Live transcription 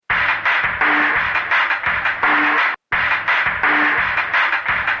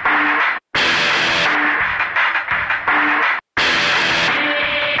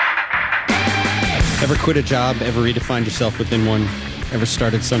quit a job? Ever redefined yourself within one? Ever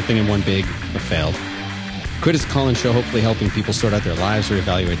started something in one big but failed? Quit is a call-in show, hopefully helping people sort out their lives,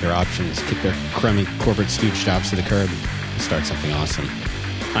 reevaluate their options, kick their crummy corporate stooge jobs to the curb, and start something awesome.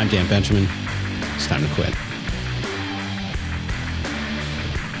 I'm Dan Benjamin. It's time to quit.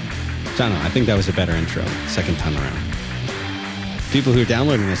 So I don't know. I think that was a better intro, second time around. People who are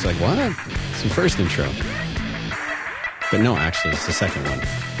downloading this are like, what? It's the first intro. But no, actually, it's the second one.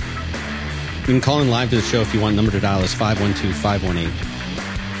 You can call in live to the show if you want. Number to dial is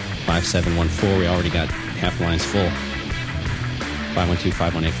 512-518-5714. We already got half the lines full.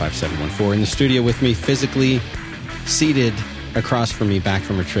 512-518-5714. In the studio with me, physically seated across from me, back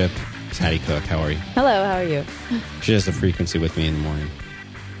from her trip, is Hattie Cook. How are you? Hello, how are you? She has the frequency with me in the morning.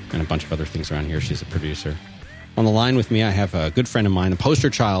 And a bunch of other things around here. She's a producer. On the line with me, I have a good friend of mine, a poster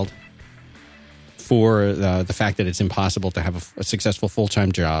child for the fact that it's impossible to have a successful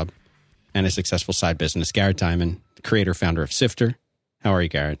full-time job and a successful side business. Garrett Diamond, the creator, founder of Sifter. How are you,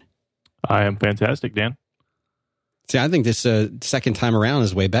 Garrett? I am fantastic, Dan. See, I think this second time around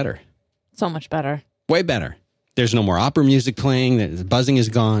is way better. So much better. Way better. There's no more opera music playing. The buzzing is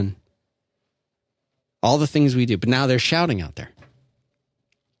gone. All the things we do. But now they're shouting out there.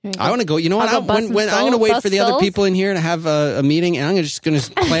 I want to go. You know what? I'm going to wait for the other people in here to have a meeting, and I'm just going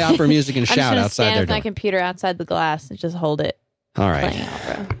to play opera music and shout outside their door. I'm my computer outside the glass and just hold it. All right. Playing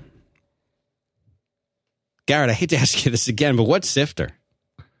opera. Garrett, I hate to ask you this again, but what's Sifter?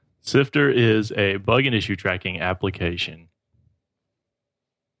 Sifter is a bug and issue tracking application.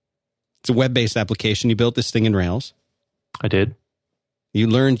 It's a web-based application. You built this thing in Rails. I did.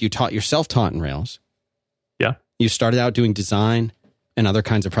 You taught yourself in Rails. Yeah. You started out doing design and other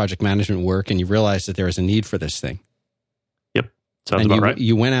kinds of project management work, and you realized that there was a need for this thing. Yep. Sounds about right.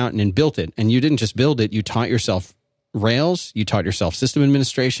 You went out and built it, and you didn't just build it. You taught yourself Rails. You taught yourself system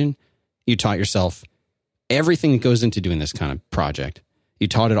administration. You taught yourself everything that goes into doing this kind of project. You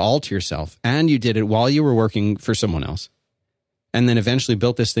taught it all to yourself, and you did it while you were working for someone else. And then eventually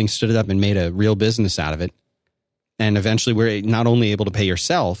built this thing, stood it up, and made a real business out of it. And eventually we're not only able to pay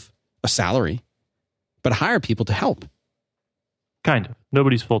yourself a salary, but hire people to help. Kind of.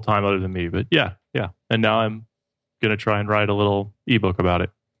 Nobody's full-time other than me, but yeah. And now I'm going to try and write a little ebook about it.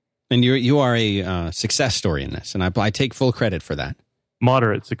 And you are a success story in this, and I take full credit for that.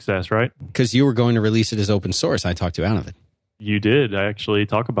 Moderate success, right? Because you were going to release it as open source. I talked you out of it. You did. I actually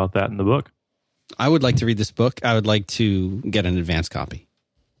talk about that in the book. I would like to read this book. I would like to get an advance copy.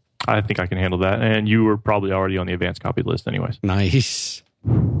 I think I can handle that. And you were probably already on the advance copy list anyways. Nice.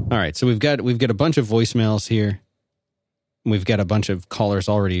 All right. So we've got a bunch of voicemails here. We've got a bunch of callers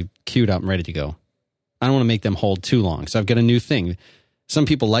already queued up and ready to go. I don't want to make them hold too long. So I've got a new thing. Some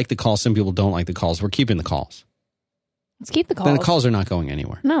people like the calls. Some people don't like the calls. We're keeping the calls. Let's keep the calls. Then the calls are not going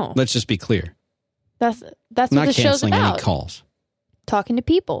anywhere. No. Let's just be clear. That's what the show's about. Not canceling any calls. Talking to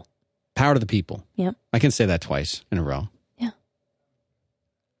people. Power to the people. Yep. I can say that twice in a row. Yeah.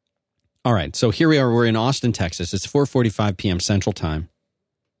 All right. So here we are. We're in Austin, Texas. It's 4:45 p.m. Central Time.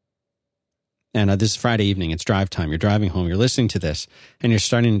 And this is Friday evening. It's drive time. You're driving home. You're listening to this, and you're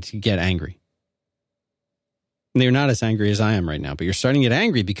starting to get angry. And you're not as angry as I am right now, but you're starting to get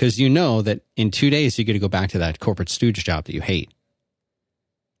angry because you know that in 2 days you get to go back to that corporate stooge job that you hate.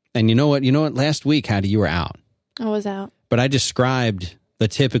 And you know what? Last week, Hattie, you were out. I was out. But I described the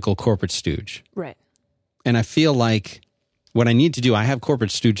typical corporate stooge. Right. And I feel like what I need to do, I have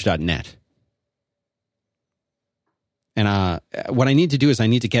corporatestooge.net. And what I need to do is I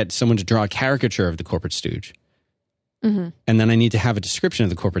need to get someone to draw a caricature of the corporate stooge. Mm-hmm. And then I need to have a description of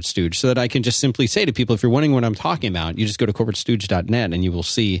the corporate stooge so that I can just simply say to people, if you're wondering what I'm talking about, you just go to corporatestooge.net and you will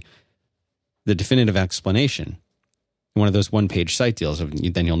see the definitive explanation. One of those one-page site deals,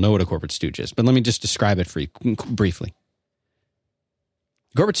 then you'll know what a corporate stooge is. But let me just describe it for you briefly.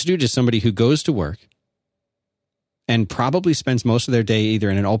 Corporate stooge is somebody who goes to work and probably spends most of their day either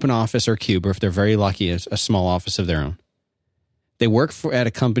in an open office or cube, or if they're very lucky, a small office of their own. They work at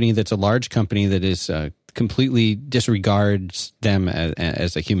a company that's a large company that is completely disregards them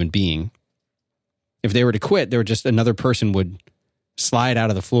as a human being. If they were to quit, another person would slide out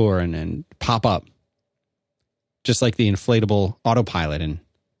of the floor and pop up. Just like the inflatable autopilot in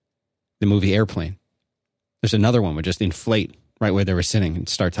the movie Airplane. There's another one would just inflate right where they were sitting and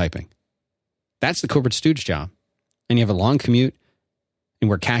start typing. That's the corporate stooge job. And you have a long commute, and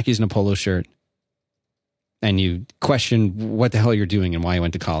wear khakis and a polo shirt, and you question what the hell you're doing and why you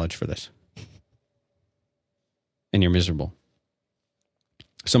went to college for this. And you're miserable.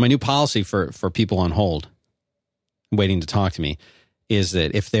 So my new policy for people on hold, waiting to talk to me, is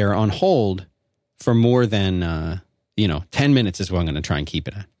that if they're on hold for more than, 10 minutes is what I'm going to try and keep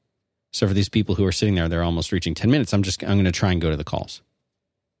it at. So for these people who are sitting there, they're almost reaching 10 minutes. I'm going to try and go to the calls.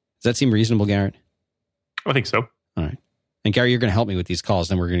 Does that seem reasonable, Garrett? I think so. All right. And Gary, you're going to help me with these calls.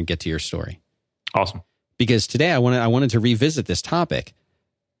 Then we're going to get to your story. Awesome. Because today I wanted to revisit this topic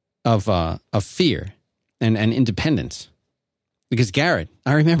of fear and independence. Because Garrett,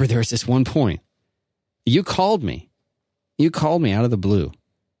 I remember there was this one point. You called me. You called me out of the blue.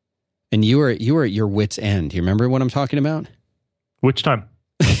 And you were at your wit's end. You remember what I'm talking about? Which time?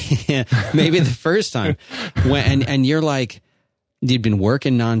 Yeah, maybe the first time. And you're like, you'd been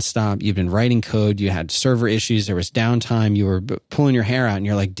working nonstop. You'd been writing code. You had server issues. There was downtime. You were pulling your hair out. And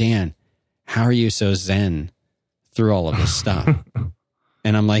you're like, Dan, how are you so zen through all of this stuff?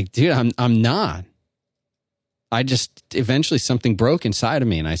 And I'm like, dude, I'm not. I just, eventually something broke inside of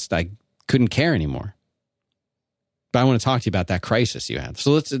me and I couldn't care anymore. But I want to talk to you about that crisis you had.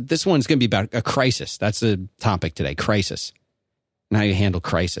 So this one's going to be about a crisis. That's the topic today, crisis. And how you handle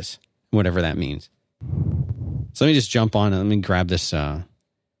crisis, whatever that means. So let me just jump on and let me grab this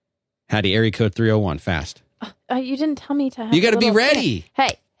Hattie, area code 301, fast. You didn't tell me to have You got to be ready.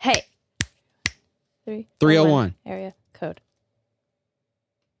 Hey. 301. Area code.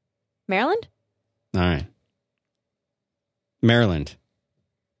 Maryland? All right. Maryland.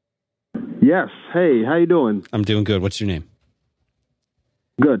 Yes. Hey, how you doing? I'm doing good. What's your name?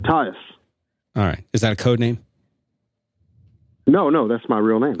 Good. Tyus. All right. Is that a code name? No, that's my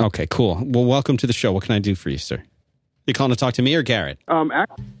real name. Okay, cool. Well, welcome to the show. What can I do for you, sir? You calling to talk to me or Garrett? Either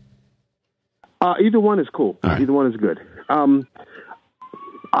one is cool. All right. Either one is good.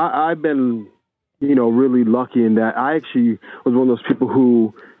 I've been, really lucky in that I actually was one of those people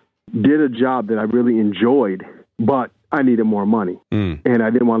who did a job that I really enjoyed, but I needed more money, and I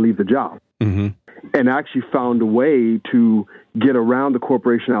didn't want to leave the job. Mm-hmm. And I actually found a way to get around the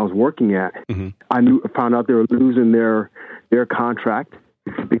corporation I was working at. Mm-hmm. I found out they were losing their contract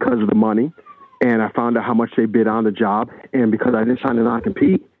because of the money, and I found out how much they bid on the job. And because I didn't sign a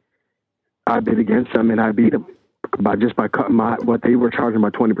non-compete, I bid against them and I beat them by cutting what they were charging by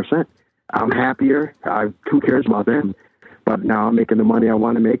 20%. I'm happier. Who cares about them? But now I'm making the money I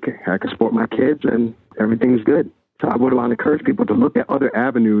want to make. I can support my kids, and everything's good. So I would want to encourage people to look at other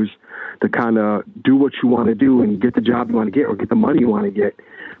avenues to kind of do what you want to do and get the job you want to get or get the money you want to get.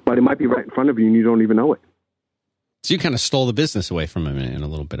 But it might be right in front of you and you don't even know it. So you kind of stole the business away from him in a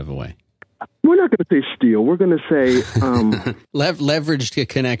little bit of a way. We're not going to say steal. We're going to say... leveraged a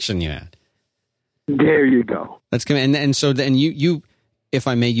connection you had. There you go. That's good. And so then you, if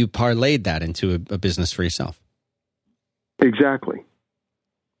I may, you parlayed that into a business for yourself. Exactly.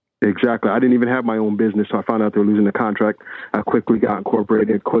 I didn't even have my own business, so I found out they were losing the contract. I quickly got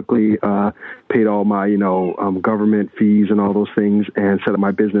incorporated, quickly paid all my, government fees and all those things, and set up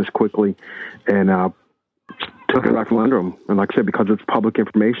my business quickly, and took it back from under them. And like I said, because it's public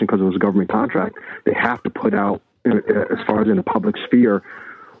information, because it was a government contract, they have to put out, as far as in the public sphere,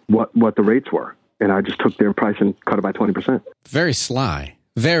 what the rates were. And I just took their price and cut it by 20%. Very sly.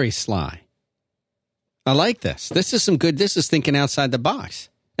 Very sly. I like this. This is thinking outside the box.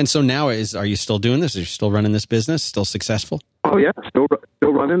 And so now are you still doing this? Are you still running this business? Still successful? Oh, yeah. Still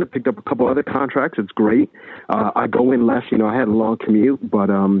running. I picked up a couple other contracts. It's great. I go in less. I had a long commute, but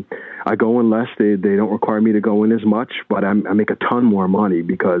I go in less. They don't require me to go in as much, but I make a ton more money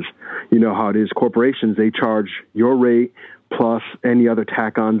because you know how it is. Corporations, they charge your rate plus any other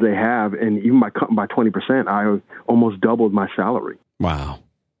tack-ons they have. And even by cutting by 20%, I almost doubled my salary. Wow.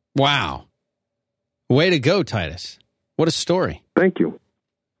 Way to go, Titus. What a story. Thank you.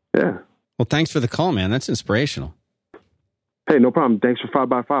 Yeah. Well, thanks for the call, man. That's inspirational. Hey, no problem. Thanks for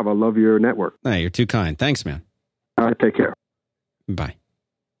 5x5. I love your network. Hey, you're too kind. Thanks, man. All right, take care. Bye.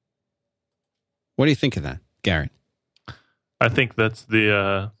 What do you think of that, Garrett? I think that's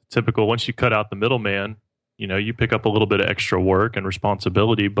the typical, once you cut out the middleman, you pick up a little bit of extra work and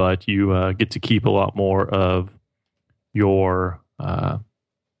responsibility, but you get to keep a lot more of your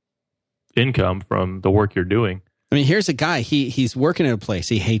income from the work you're doing. I mean, here's a guy, he's working at a place.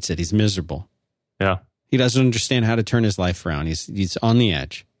 He hates it. He's miserable. Yeah. He doesn't understand how to turn his life around. He's on the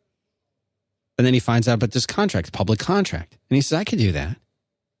edge. And then he finds out about this contract, public contract. And he says, I could do that. And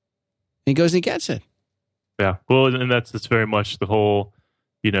he goes and he gets it. Yeah. Well, and that's very much the whole,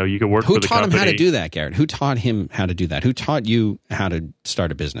 you can work for the company. Who taught him how to do that, Garrett? Who taught him how to do that? Who taught you how to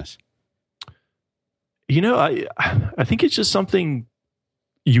start a business? I think it's just something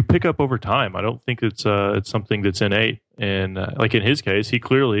you pick up over time. I don't think it's something that's innate. And like in his case, he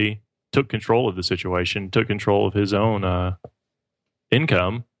clearly took control of the situation, took control of his own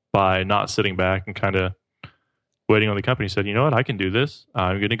income by not sitting back and kind of waiting on the company. He said, you know what, I can do this.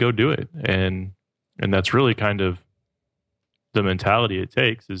 I'm going to go do it. And that's really kind of the mentality it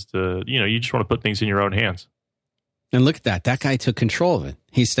takes is to, you just want to put things in your own hands. And look at that. That guy took control of it.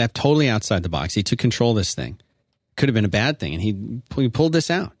 He stepped totally outside the box. He took control of this thing. Could have been a bad thing, and he pulled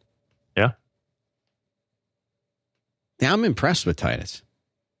this out. Yeah. Now I'm impressed with Titus.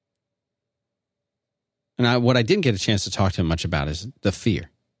 And what I didn't get a chance to talk to him much about is the fear.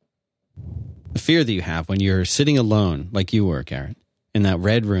 The fear that you have when you're sitting alone, like you were, Garrett, in that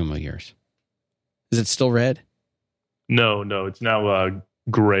red room of yours. Is it still red? No, it's now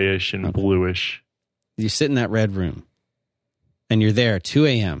grayish and bluish. You sit in that red room, and you're there at 2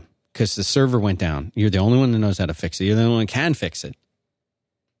 a.m. because the server went down. You're the only one that knows how to fix it. You're the only one that can fix it.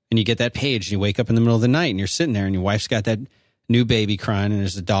 And you get that page, and you wake up in the middle of the night, and you're sitting there, and your wife's got that new baby crying, and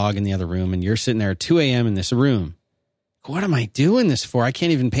there's a dog in the other room, and you're sitting there at 2 a.m. in this room. What am I doing this for? I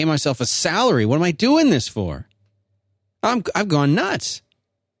can't even pay myself a salary. What am I doing this for? I've gone nuts.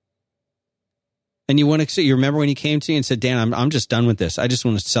 And you remember when you came to me and said, Dan, I'm just done with this. I just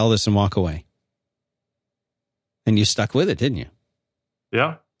want to sell this and walk away. And you stuck with it, didn't you?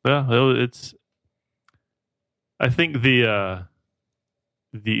 Yeah. I think luckily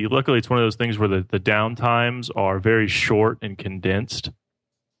it's one of those things where the downtimes are very short and condensed.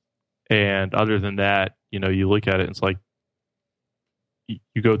 And other than that, you look at it and it's like,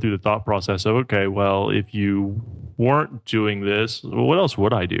 you go through the thought process of, okay, well, if you weren't doing this, what else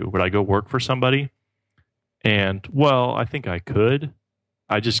would I do? Would I go work for somebody? And, well, I think I could.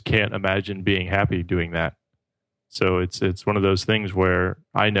 I just can't imagine being happy doing that. So it's one of those things where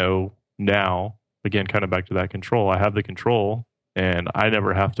I know now, again, kind of back to that control. I have the control, and I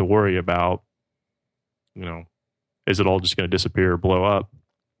never have to worry about, is it all just going to disappear or blow up?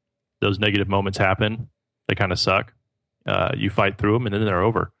 Those negative moments happen. They kind of suck. You fight through them, and then they're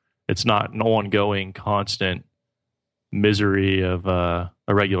over. It's not an ongoing, constant misery of a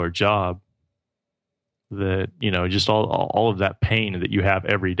regular job that, just all of that pain that you have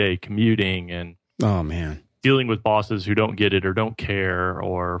every day, commuting and dealing with bosses who don't get it or don't care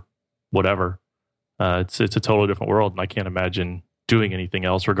or whatever. It's a totally different world, and I can't imagine doing anything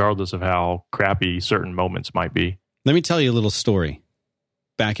else, regardless of how crappy certain moments might be. Let me tell you a little story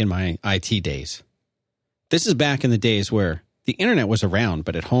back in my IT days. This is back in the days where the internet was around,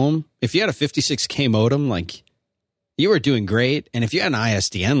 but at home, if you had a 56K modem, like, you were doing great. And if you had an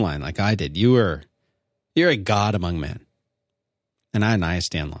ISDN line like I did, you're a god among men. And I had an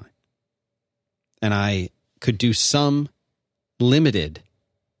ISDN line. And I could do some limited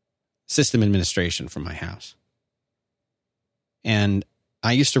system administration from my house. And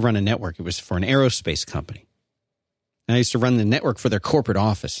I used to run a network. It was for an aerospace company. And I used to run the network for their corporate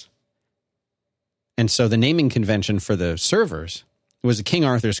office. And so the naming convention for the servers was a King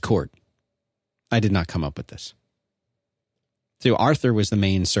Arthur's court. I did not come up with this. So Arthur was the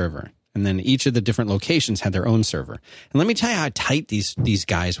main server. And then each of the different locations had their own server. And let me tell you how tight these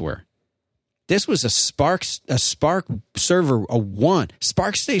guys were. This was a Spark server, a 1.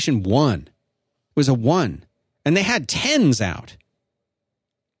 Spark Station 1 was a 1. And they had 10s out.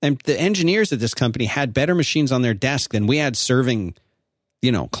 And the engineers at this company had better machines on their desk than we had serving,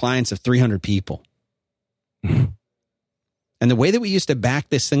 clients of 300 people. And the way that we used to back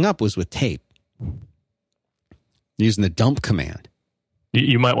this thing up was with tape. Using the dump command.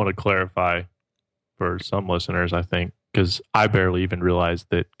 You might want to clarify for some listeners, I think, because I barely even realized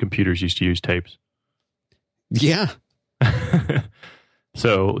that computers used to use tapes. Yeah.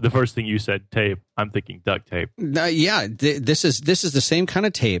 So the first thing you said, tape, I'm thinking duct tape. Yeah, this is the same kind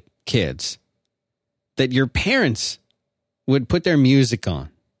of tape, kids, that your parents would put their music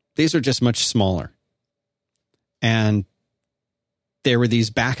on. These are just much smaller. And there were these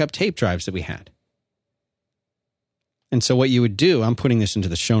backup tape drives that we had. And so what you would do, I'm putting this into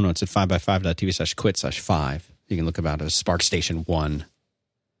the show notes at 5by5.tv/quit/5. You can look about it as Spark Station 1,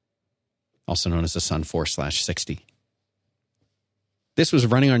 also known as the Sun 4/60. This was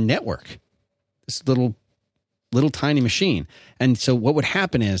running our network, this little tiny machine. And so what would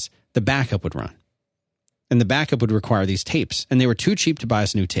happen is the backup would run. And the backup would require these tapes. And they were too cheap to buy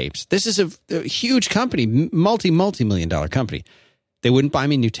us new tapes. This is a huge company, multi-million-dollar company. They wouldn't buy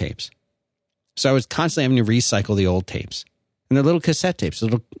me new tapes. So I was constantly having to recycle the old tapes. And they're little cassette tapes,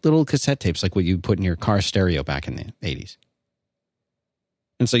 little cassette tapes like what you put in your car stereo back in the 80s.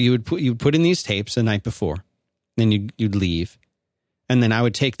 And so you would put in these tapes the night before. Then you'd leave. And then I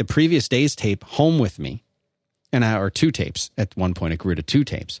would take the previous day's tape home with me. Or 2 tapes. At one point, it grew to 2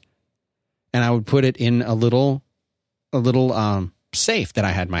 tapes. And I would put it in a little safe that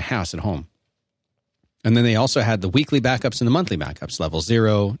I had in my house at home. And then they also had the weekly backups and the monthly backups, level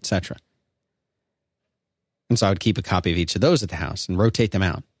 0, etc. And so I would keep a copy of each of those at the house and rotate them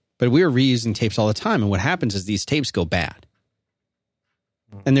out. But we were reusing tapes all the time. And what happens is these tapes go bad.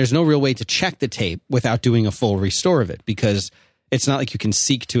 And there's no real way to check the tape without doing a full restore of it, because it's not like you can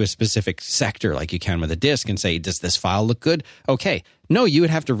seek to a specific sector like you can with a disk and say, does this file look good? Okay. No, you would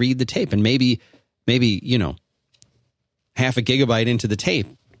have to read the tape, and maybe, half a gigabyte into the tape,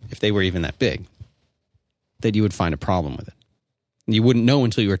 if they were even that big, that you would find a problem with it. You wouldn't know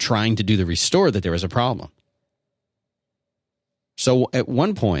until you were trying to do the restore that there was a problem. So at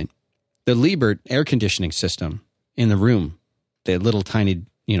one point, the Liebert air conditioning system in the room, the little tiny,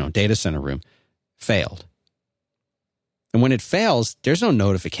 data center room, failed. And when it fails, there's no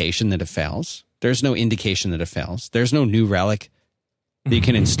notification that it fails. There's no indication that it fails. There's no New Relic that you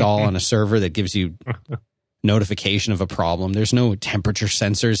can install on a server that gives you notification of a problem. There's no temperature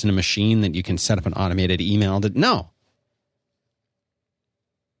sensors in a machine that you can set up an automated email. No.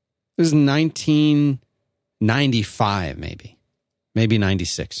 It was 1995, maybe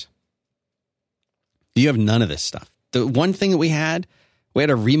 96. You have none of this stuff. The one thing that we had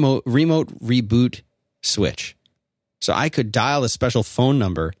a remote reboot switch. So I could dial a special phone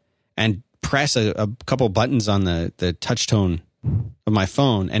number and press a couple buttons on the touch tone of my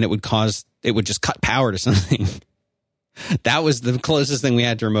phone, and it would just cut power to something. That was the closest thing we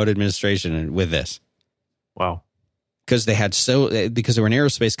had to remote administration with this. Wow. Because they were an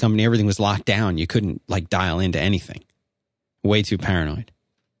aerospace company, everything was locked down. You couldn't dial into anything. Way too paranoid.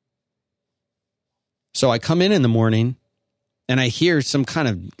 So I come in the morning and I hear some kind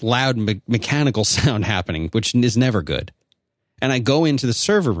of loud mechanical sound happening, which is never good. And I go into the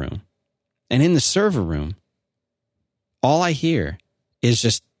server room, and in the server room, all I hear is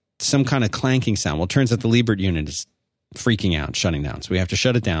just some kind of clanking sound. Well, it turns out the Liebert unit is freaking out, shutting down. So we have to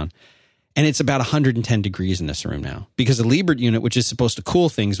shut it down. And it's about 110 degrees in this room now, because the Liebert unit, which is supposed to cool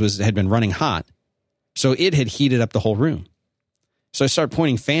things, had been running hot. So it had heated up the whole room. So I start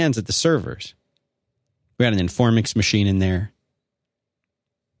pointing fans at the servers. We had an Informix machine in there.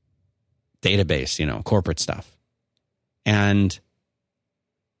 Database, corporate stuff. And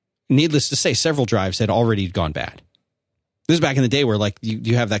needless to say, several drives had already gone bad. This is back in the day where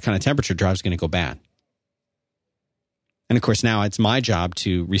you have that kind of temperature, drive's going to go bad. And of course now it's my job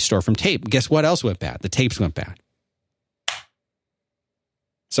to restore from tape. Guess what else went bad? The tapes went bad.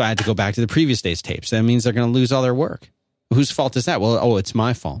 So I had to go back to the previous day's tapes. That means they're going to lose all their work. Whose fault is that? Well, it's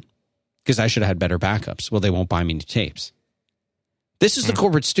my fault, because I should have had better backups. Well, they won't buy me new tapes. This is the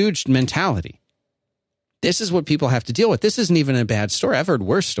corporate stooge mentality. This is what people have to deal with. This isn't even a bad story. I've heard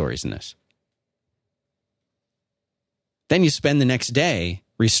worse stories than this. Then you spend the next day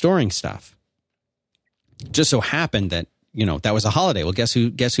restoring stuff. Just so happened that, that was a holiday. Well, guess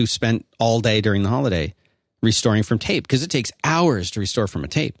who spent all day during the holiday restoring from tape? Because it takes hours to restore from a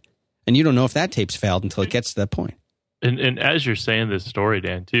tape. And you don't know if that tape's failed until it gets to that point. And as you're saying this story,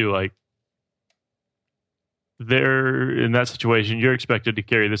 Dan, too, they're in that situation, you're expected to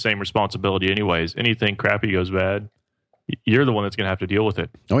carry the same responsibility anyways. Anything crappy goes bad, you're the one that's going to have to deal with it.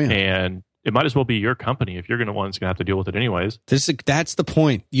 Oh, yeah. And it might as well be your company if you're the one that's going to have to deal with it anyways. That's the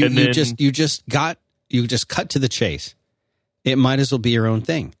point. You just cut to the chase. It might as well be your own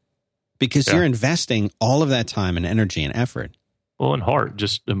thing, because you're investing all of that time and energy and effort. Well, and heart,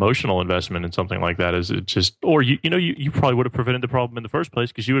 just emotional investment in something like that is just, or you probably would have prevented the problem in the first place,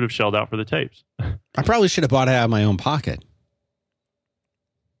 because you would have shelled out for the tapes. I probably should have bought it out of my own pocket,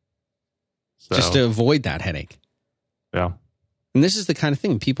 just to avoid that headache. Yeah. And this is the kind of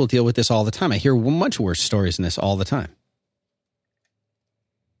thing, people deal with this all the time. I hear much worse stories than this all the time.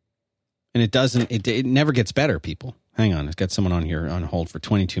 And it never gets better, people. Hang on, I've got someone on here on hold for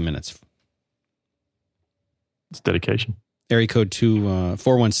 22 minutes. It's dedication. Area code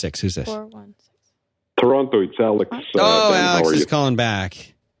 416. Who's this? 416. Toronto, it's Alex. Alex is calling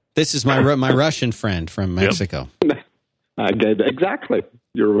back. This is my Russian friend from Mexico. I get it. Exactly.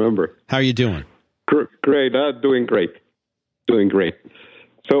 You remember. How are you doing? Great. Doing great.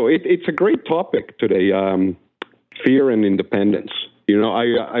 So it's a great topic today, fear and independence.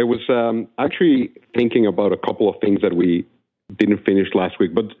 I was actually thinking about a couple of things that we didn't finish last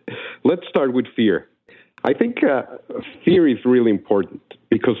week, but let's start with fear. I think fear is really important,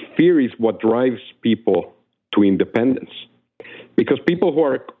 because fear is what drives people to independence. Because people who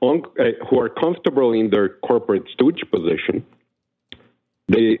are comfortable in their corporate stooge position,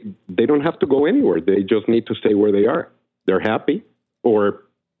 they don't have to go anywhere. They just need to stay where they are. They're happy or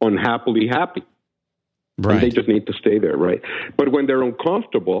unhappily happy. Right. And they just need to stay there, right? But when they're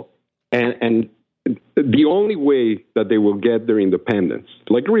uncomfortable, and the only way that they will get their independence,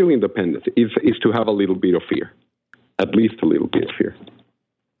 like real independence, is to have a little bit of fear, at least a little bit of fear.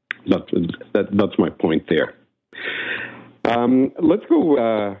 That's my point there. Let's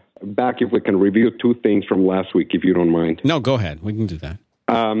go back, if we can review two things from last week, if you don't mind. No, go ahead. We can do that.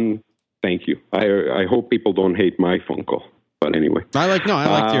 Thank you. I hope people don't hate my phone call. But anyway, I like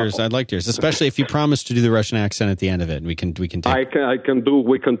yours. I like yours, especially if you promise to do the Russian accent at the end of it. We can take. We can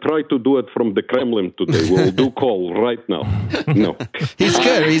try to do it from the Kremlin today. We'll do call right now. No, he's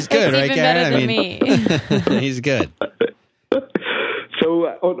good. He's good, right, Karen? Better than me. He's good. So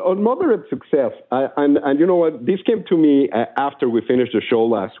on moderate success, and you know what? This came to me after we finished the show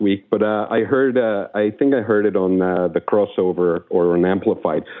last week, but I heard, I think I heard it on the crossover or on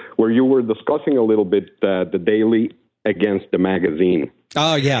Amplified, where you were discussing a little bit the daily against the magazine.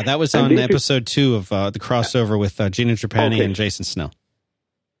 Oh yeah, that was on episode 2 of the crossover with Gina Trapani and Jason Snell.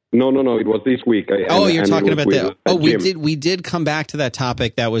 No, it was this week. You're talking about that. We did come back to that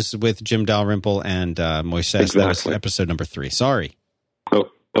topic. That was with Jim Dalrymple and Moises. Exactly. That was episode number 3. Sorry. Oh,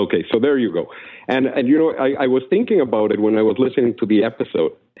 okay. So there you go. And you know, I was thinking about it when I was listening to the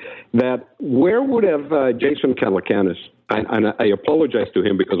episode, that where would have Jason Calacanis, and I apologize to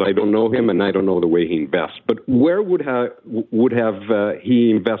him because I don't know him and I don't know the way he invests, but where would have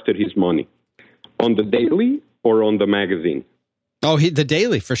he invested his money? On the daily or on the magazine? Oh, the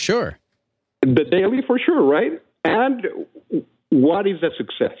daily for sure. The daily for sure, right? And what is the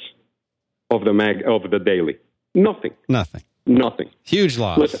success of the daily? Nothing. Huge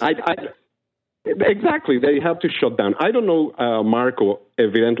loss. Listen, exactly. They have to shut down. I don't know, Marco.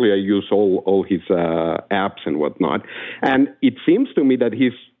 Evidently, I use all his apps and whatnot, and it seems to me that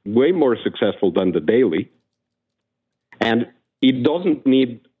he's way more successful than the daily, and it doesn't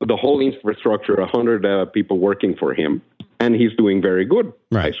need the whole infrastructure, 100 people working for him, and he's doing very good,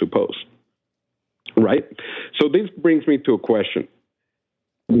 right. I suppose. Right? So this brings me to a question.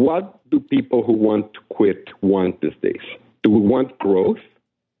 What do people who want to quit want these days? Do we want growth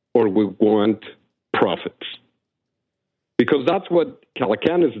or we want profits? Because that's what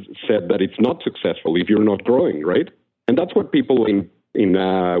Calacanis said, that it's not successful if you're not growing, right? And that's what people in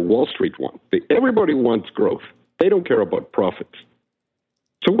Wall Street want. Everybody wants growth. They don't care about profits.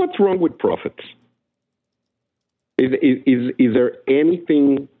 So what's wrong with profits? Is there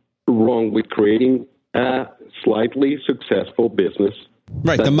anything wrong with creating a slightly successful business?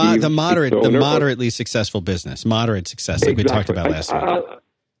 Right, the moderately successful business, moderate success, like we talked about last week.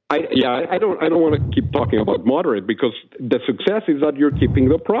 I don't want to keep talking about moderate, because the success is that you're keeping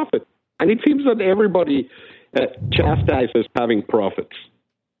the profit, and it seems that everybody chastises having profits.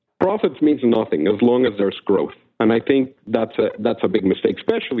 Profits means nothing as long as there's growth, and I think that's a big mistake,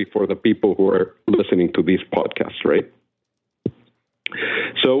 especially for the people who are listening to these podcasts, right?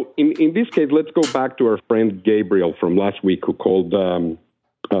 So in this case, let's go back to our friend Gabriel from last week, who called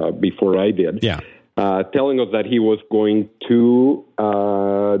before I did, telling us that he was going to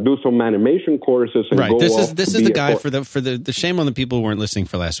do some animation courses. And right. This is the guy for the shame on the people who weren't listening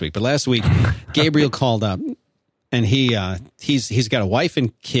for last week. But last week, Gabriel called up, and he's got a wife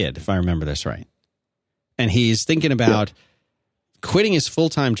and kid, if I remember this right, and he's thinking about quitting his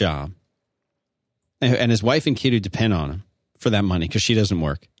full-time job, and his wife and kid who depend on him for that money because she doesn't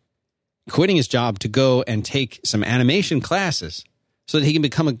work, quitting his job to go and take some animation classes so that he can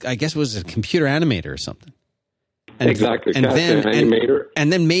become a computer animator or something. And, exactly. And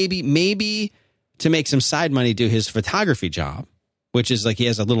then maybe to make some side money, do his photography job, which is like he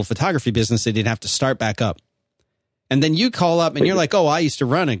has a little photography business that he'd have to start back up. And then you call up and you're like, oh, I used to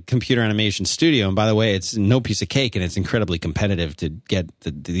run a computer animation studio. And by the way, it's no piece of cake and it's incredibly competitive to get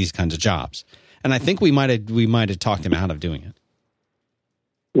these kinds of jobs. And I think we might have talked him out of doing it.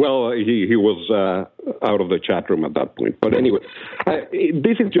 Well, he was out of the chat room at that point. But anyway,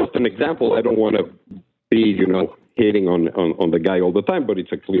 this is just an example. I don't want to be, hating on the guy all the time, but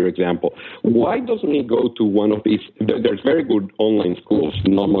it's a clear example. Why doesn't he go to one of these? There's very good online schools,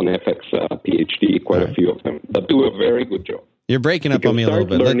 Norman FX, PhD, quite a few of them, that do a very good job. You're breaking up on me a little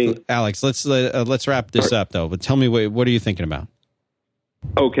bit. Alex, let's wrap this up, though. But tell me, what are you thinking about?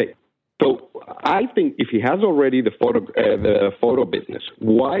 Okay. So I think if he has already the photo business,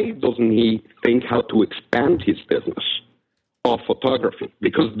 why doesn't he think how to expand his business of photography?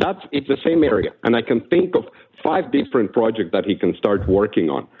 Because it's the same area. And I can think of 5 different projects that he can start working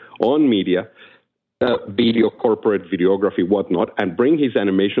on media, video, corporate videography, whatnot, and bring his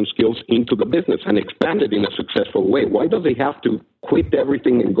animation skills into the business and expand it in a successful way. Why does he have to quit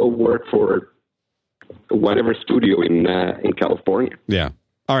everything and go work for whatever studio in California? Yeah.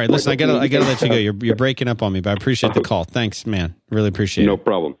 All right, listen, I gotta let you go. You're breaking up on me, but I appreciate the call. Thanks, man. Really appreciate it. No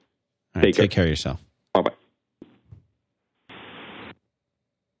problem. All right, take care of yourself. Bye-bye.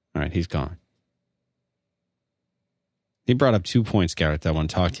 All right, he's gone. He brought up 2 points, Garrett, that I want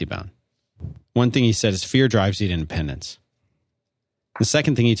to talk to you about. One thing he said is fear drives you to independence. The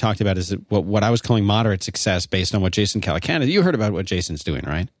second thing he talked about is what I was calling moderate success based on what Jason Calacanis. You heard about what Jason's doing,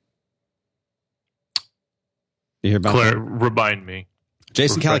 right? You hear about that? Remind me.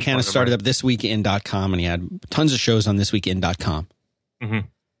 Jason Calacanis started up thisweekend.com, and he had tons of shows on thisweekend.com. Mm-hmm.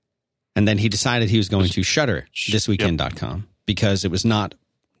 And then he decided he was going to shutter thisweekend.com because it was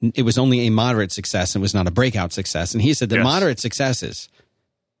only a moderate success and was not a breakout success. And he said that moderate successes,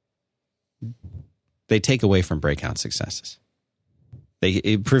 they take away from breakout successes.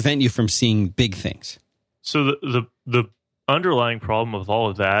 They prevent you from seeing big things. So the underlying problem with all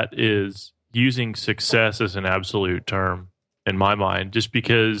of that is using success as an absolute term, in my mind, just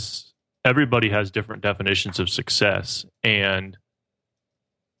because everybody has different definitions of success. And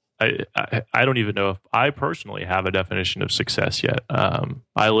I don't even know if I personally have a definition of success yet.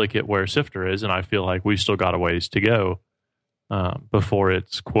 I look at where Sifter is, and I feel like we've still got a ways to go before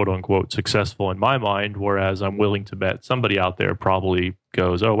it's quote unquote successful in my mind. Whereas I'm willing to bet somebody out there probably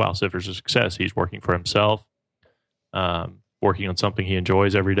goes, "Oh wow, Sifter's a success. He's working for himself, working on something he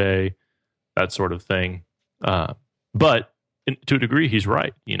enjoys every day, that sort of thing." But to a degree, he's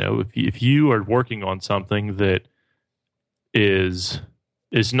right. You know, if you are working on something that is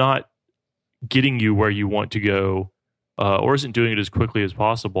not getting you where you want to go, or isn't doing it as quickly as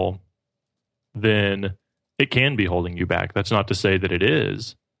possible, then it can be holding you back. That's not to say that it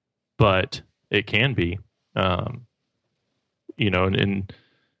is, but it can be. You know, and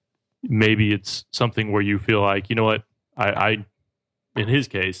maybe it's something where you feel like, you know what, I in his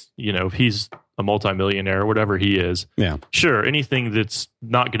case, you know, if he's a multimillionaire, whatever he is, sure, anything that's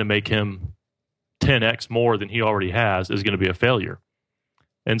not going to make him 10x more than he already has is going to be a failure.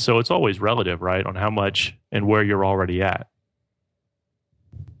 And so it's always relative, right, on how much and where you're already at.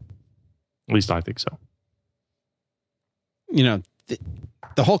 At least I think so. You know,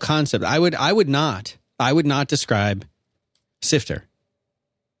 the whole concept, I would not describe Sifter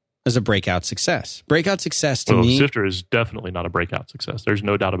as a breakout success. Breakout success to me, Sifter is definitely not a breakout success. There's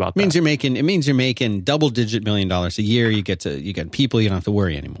no doubt about that. It means you're making double-digit $1 million a year. You get people, you don't have to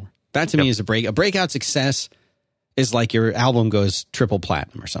worry anymore. That to me is a breakout success. Is like your album goes triple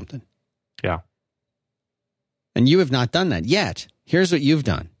platinum or something. Yeah. And you have not done that yet. Here's what you've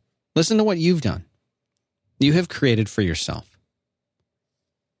done. Listen to what you've done. You have created for yourself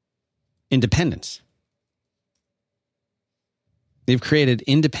independence. You've created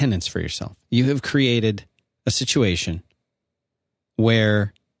independence for yourself. You have created a situation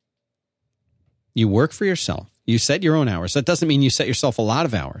where you work for yourself. You set your own hours. That doesn't mean you set yourself a lot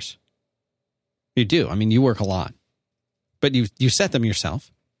of hours. You do. I mean, you work a lot. But you set them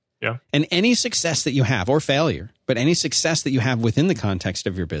yourself. Yeah. And any success that you have, or failure, but any success that you have within the context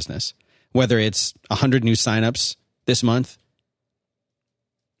of your business, whether it's 100 new signups this month,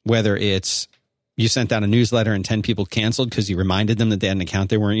 whether it's you sent out a newsletter and 10 people canceled because you reminded them that they had an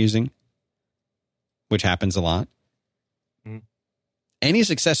account they weren't using, which happens a lot. Mm. Any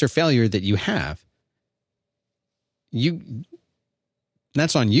success or failure that you have,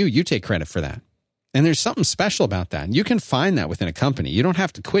 that's on you. You take credit for that. And there's something special about that. You can find that within a company. You don't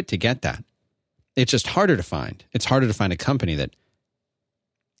have to quit to get that. It's just harder to find. It's harder to find a company that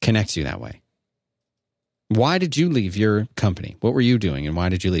connects you that way. Why did you leave your company? What were you doing, and why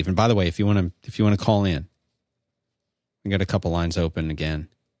did you leave? And by the way, if you want to call in, we got a couple lines open again.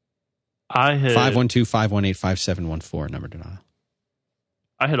 I had 512-518-5714 number to dial.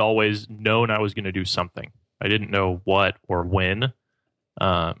 I had always known I was going to do something. I didn't know what or when.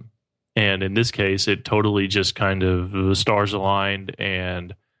 And in this case, it totally just kind of, the stars aligned,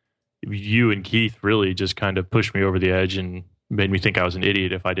 and you and Keith really just kind of pushed me over the edge and made me think I was an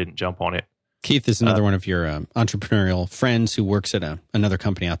idiot if I didn't jump on it. Keith is another one of your entrepreneurial friends who works at another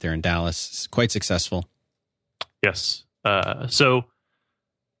company out there in Dallas. It's quite successful. Yes. So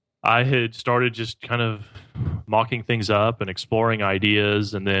I had started just kind of mocking things up and exploring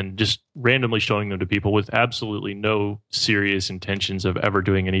ideas, and then just randomly showing them to people with absolutely no serious intentions of ever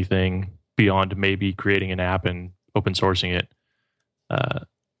doing anything beyond maybe creating an app and open sourcing it.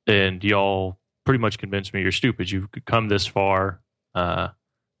 And y'all pretty much convinced me you're stupid. You've come this far.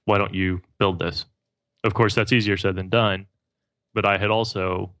 Why don't you build this? Of course, that's easier said than done. But I had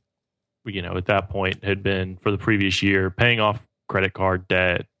also, at that point had been, for the previous year, paying off credit card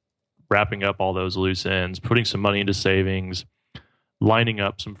debt, wrapping up all those loose ends, putting some money into savings, lining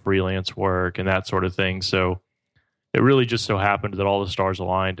up some freelance work and that sort of thing. So it really just so happened that all the stars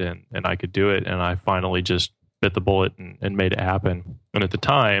aligned and I could do it. And I finally just bit the bullet and made it happen. And at the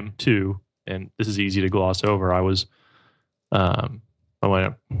time, too, and this is easy to gloss over, I was, I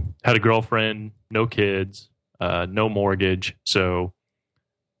had a girlfriend, no kids, no mortgage. So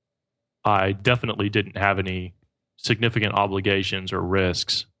I definitely didn't have any significant obligations or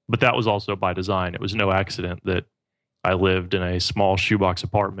risks. But that was also by design. It was no accident that I lived in a small shoebox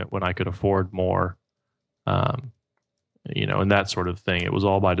apartment when I could afford more, and that sort of thing. It was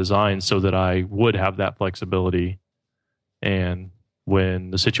all by design so that I would have that flexibility. And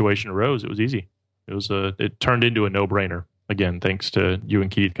when the situation arose, it was easy. It turned into a no-brainer. Again, thanks to you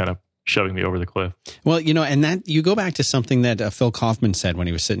and Keith kind of shoving me over the cliff. Well, and that you go back to something that Phil Kaufman said when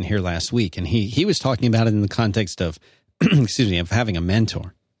he was sitting here last week, and he was talking about it in the context of, of having a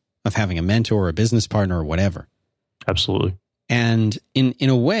mentor, or a business partner or whatever. Absolutely. And in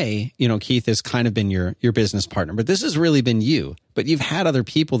a way, Keith has kind of been your business partner, but this has really been you. But you've had other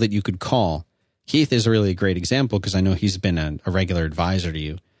people that you could call. Keith is really a great example because I know he's been a regular advisor to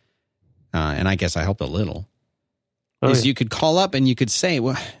you, and I guess I helped a little. You could call up and you could say,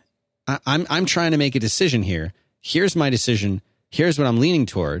 well, I'm trying to make a decision here. Here's my decision. Here's what I'm leaning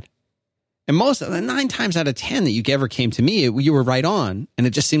toward. And 9 times out of 10 that you ever came to me, you were right on. And it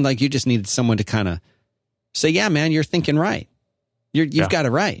just seemed like you just needed someone to kind of say, yeah, man, you're thinking right. You've got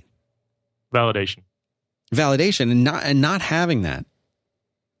it right. Validation and not having that.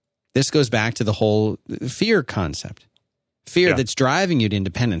 This goes back to the whole fear concept. Fear that's driving you to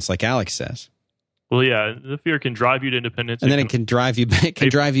independence, like Alex says. Well, yeah, the fear can drive you to independence. And then it can drive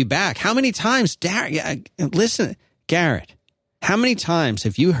you back. How many times, listen, Garrett, how many times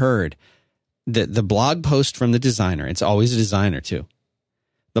have you heard the blog post from the designer? It's always a designer, too.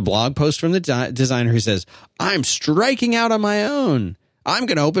 The blog post from the designer who says, I'm striking out on my own. I'm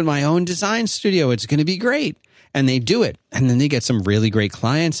going to open my own design studio. It's going to be great. And they do it. And then they get some really great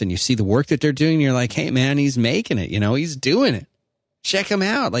clients, and you see the work that they're doing, and you're like, hey, man, he's making it. He's doing it. Check him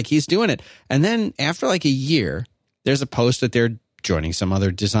out. Like, he's doing it. And then after like a year, there's a post that they're joining some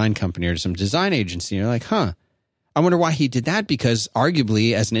other design company or some design agency. And you're like, I wonder why he did that, because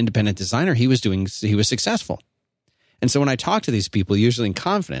arguably as an independent designer, he was successful. And so when I talk to these people, usually in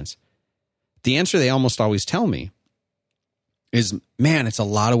confidence, the answer they almost always tell me is, man, it's a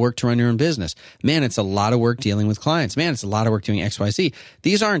lot of work to run your own business. Man, it's a lot of work dealing with clients. Man, it's a lot of work doing X, Y, Z.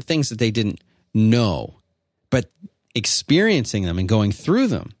 These aren't things that they didn't know, but experiencing them and going through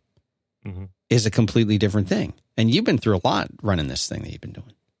them is a completely different thing. And you've been through a lot running this thing that you've been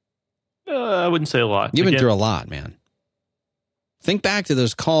doing. I wouldn't say a lot. You've been through a lot, man. Think back to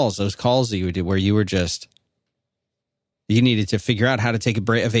those calls that you did where you were you needed to figure out how to take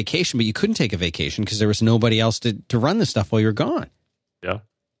a vacation, but you couldn't take a vacation because there was nobody else to run the stuff while you were gone. Yeah.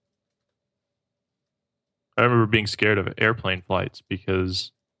 I remember being scared of airplane flights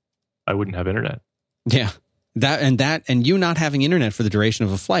because I wouldn't have internet. Yeah. And you not having internet for the duration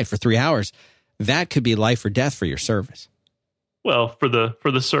of a flight for 3 hours, that could be life or death for your service. Well, for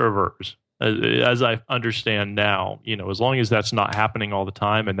the servers, as I understand now, as long as that's not happening all the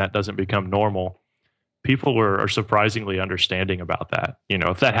time and that doesn't become normal, people are surprisingly understanding about that.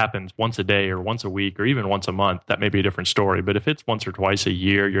 If that happens once a day or once a week or even once a month, that may be a different story. But if it's once or twice a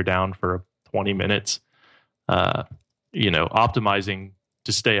year, you're down for 20 minutes, optimizing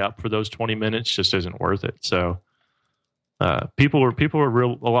to stay up for those 20 minutes just isn't worth it. So people are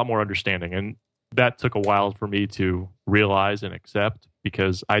a lot more understanding, and that took a while for me to realize and accept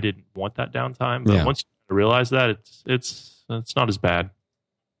because I didn't want that downtime. But once you realize that, it's not as bad.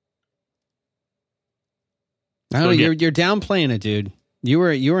 No, you're downplaying it, dude. You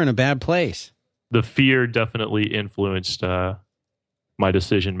were in a bad place. The fear definitely influenced my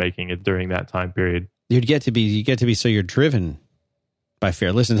decision making during that time period. You get to be so you're driven by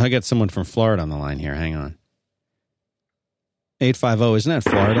fear. Listen, I got someone from Florida on the line here. Hang on. 850, isn't that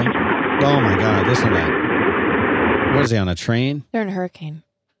Florida? Oh my God, listen to that. What is he, on a train? They're in a hurricane.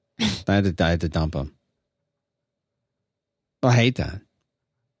 I had to dump him. I hate that.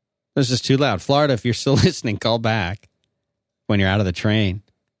 This is too loud. Florida, if you're still listening, call back when you're out of the train.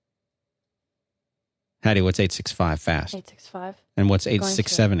 Hattie, what's 865 fast? 865. And what's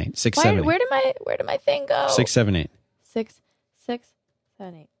 8678? 678. Where did my thing go? 678.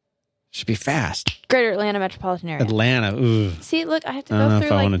 678. Should be fast. Greater Atlanta metropolitan area. Atlanta. Ooh. See, look, I have to I go don't know through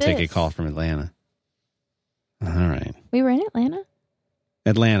if I like want to this. take a call from Atlanta. All right. We were in Atlanta?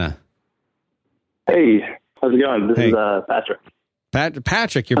 Atlanta. Hey, how's it going? This is Patrick.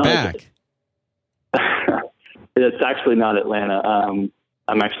 Patrick, you're back. It's actually not Atlanta.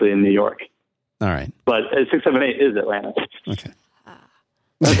 I'm actually in New York. All right. But 678 is Atlanta. Okay.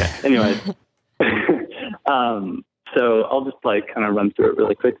 Okay. Anyway. So I'll just kind of run through it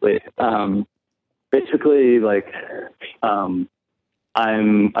really quickly. Basically, I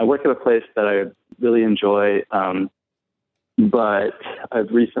work at a place that I really enjoy, but I've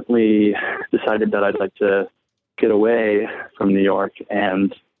recently decided that I'd like to get away from New York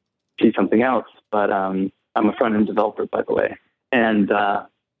and see something else. But I'm a front-end developer, by the way. And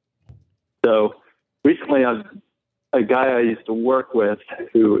so recently, a guy I used to work with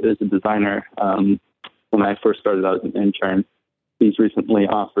who is a designer, when I first started out as an intern, he's recently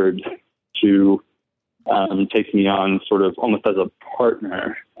offered to take me on sort of almost as a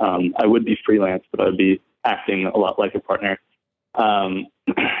partner. I would be freelance, but I would be acting a lot like a partner.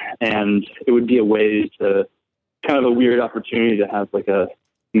 And it would be a way to kind of a weird opportunity to have like a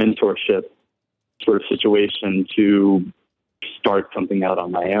mentorship sort of situation to start something out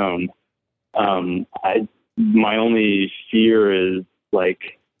on my own. My only fear is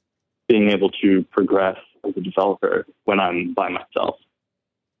like being able to progress as a developer when I'm by myself.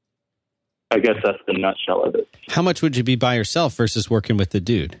 I guess that's the nutshell of it. How much would you be by yourself versus working with the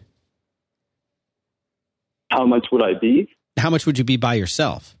dude? How much would I be? How much would you be by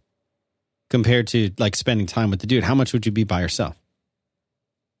yourself compared to like spending time with the dude? How much would you be by yourself?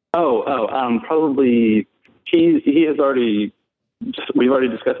 Probably he has already, we've already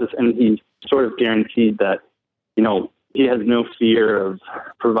discussed this, and he's sort of guaranteed that, you know, he has no fear of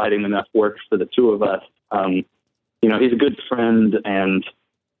providing enough work for the two of us. You know, he's a good friend, and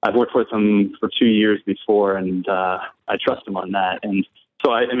I've worked with him for 2 years before, and I trust him on that. And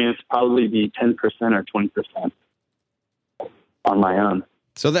so, I mean, it's probably be 10% or 20% on my own.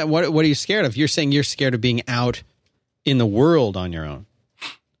 So that what are you scared of? You're saying you're scared of being out in the world on your own.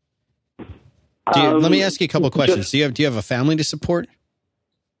 Let me ask you a couple of questions. Do you have a family to support?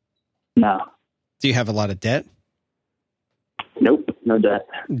 No. Do you have a lot of debt? Nope, no debt.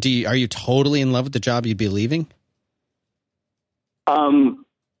 Are you totally in love with the job you'd be leaving? I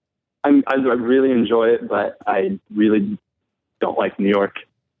really enjoy it, but I really don't like New York.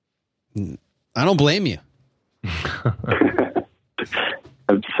 I don't blame you.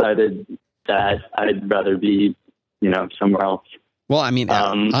 I've decided that I'd rather be, you know, somewhere else. Well, I mean,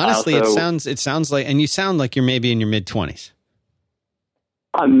 honestly, it sounds like, and you sound like you're maybe in your mid-20s.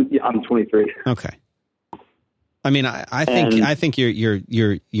 I'm 23. Okay. I mean, I think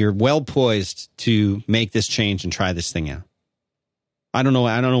you're well poised to make this change and try this thing out. I don't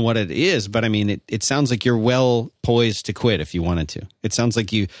know what it is, but I mean, it sounds like you're well poised to quit if you wanted to. It sounds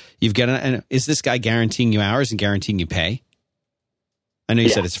like you've got and is this guy guaranteeing you hours and guaranteeing you pay? I know you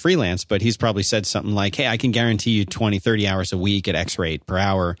said it's freelance, but he's probably said something like, hey, I can guarantee you 20, 30 hours a week at X rate per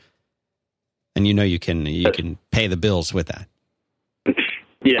hour. And you know you can pay the bills with that.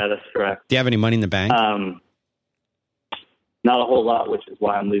 Yeah, that's correct. Do you have any money in the bank? Not a whole lot, which is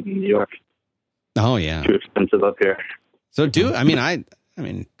why I'm leaving New York. Oh, yeah. Too expensive up here. So I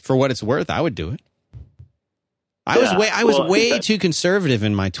mean, for what it's worth, I would do it. I was way too conservative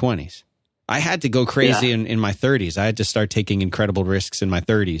in my 20s. I had to go crazy in my 30s. I had to start taking incredible risks in my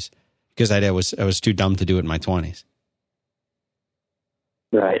 30s because I was too dumb to do it in my 20s.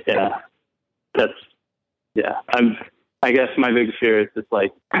 Right. Yeah. I guess my big fear is just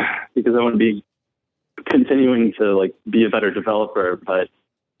like, because I want to be continuing to like be a better developer, but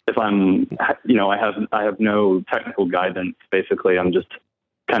if I'm, you know, I have no technical guidance. Basically, I'm just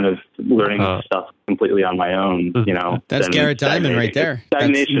kind of learning stuff completely on my own. You know, that's Garrett Diamond right there.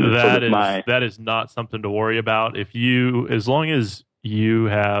 Stagnation. That is not something to worry about. As long as you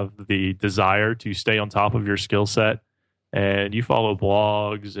have the desire to stay on top of your skill set, and you follow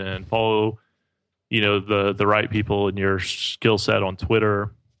blogs and follow, you know, the right people in your skill set on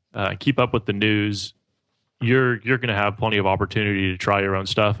Twitter, keep up with the news. You're going to have plenty of opportunity to try your own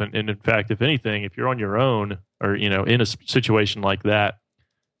stuff. And in fact, if anything, if you're on your own or, you know, in a situation like that,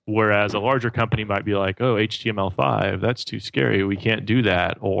 whereas a larger company might be like, oh, HTML5, that's too scary. We can't do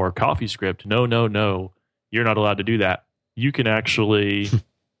that. Or CoffeeScript. No. You're not allowed to do that. You can actually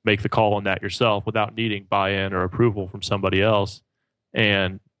make the call on that yourself without needing buy-in or approval from somebody else.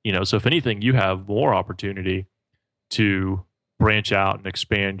 And, you know, so if anything, you have more opportunity to branch out and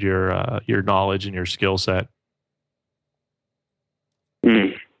expand your knowledge and your skill set.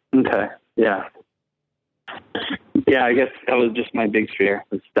 Okay. Yeah. Yeah, I guess that was just my big fear,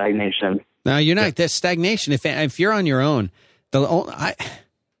 was stagnation. No, you're not. That's stagnation. If you're on your own,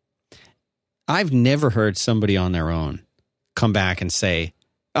 I've never heard somebody on their own come back and say,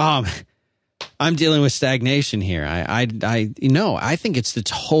 "Oh, I'm dealing with stagnation here." I think it's the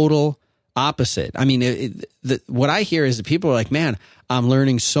total opposite. I mean, what I hear is that people are like, "Man, I'm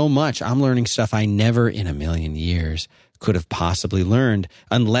learning so much. I'm learning stuff I never in a million years could have possibly learned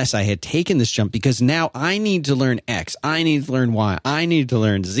unless I had taken this jump, because now I need to learn X, I need to learn Y, I need to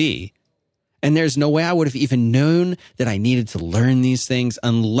learn Z. And there's no way I would have even known that I needed to learn these things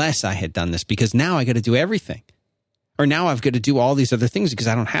unless I had done this, because now I got to do everything. Or now I've got to do all these other things because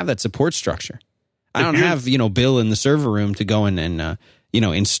I don't have that support structure. I don't have, Bill in the server room to go in and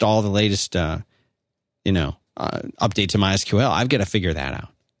install the latest, update to MySQL. I've got to figure that out.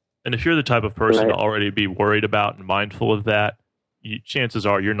 And if you're the type of person Right. to already be worried about and mindful of that, chances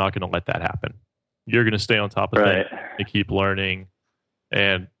are you're not going to let that happen. You're going to stay on top of Right. things and keep learning,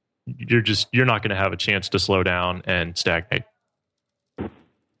 and you're not going to have a chance to slow down and stagnate.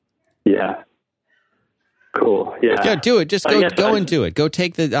 Yeah. Cool. Yeah. Yeah, do it. Just I go guess and do it. Go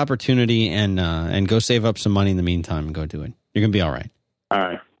take the opportunity and go save up some money in the meantime and go do it. You're gonna be all right. All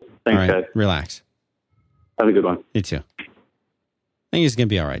right. All Thanks, right, guys. relax. Have a good one. You too. I think he's gonna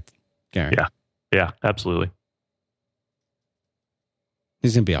be all right, Gary. Yeah. Yeah, absolutely.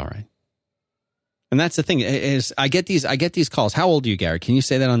 He's gonna be all right. And that's the thing is, I get these calls. How old are you, Gary? Can you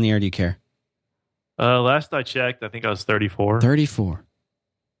say that on the air? Do you care? Last I checked, I think I was 34. 34.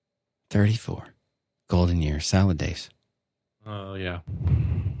 34. Golden years, salad days. Oh, yeah.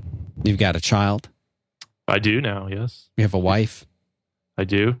 You've got a child. I do now, yes. You have a wife. I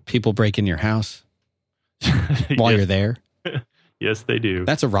do. People break in your house while Yes. you're there. Yes, they do.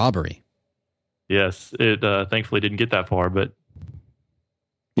 That's a robbery. Yes. It thankfully didn't get that far, but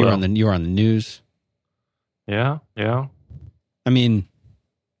You're well, on the news. yeah. I mean,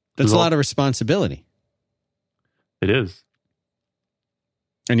 that's There's a all- lot of responsibility. It is.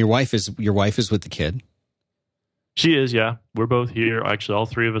 And your wife is with the kid. She is, yeah. We're both here. Actually, all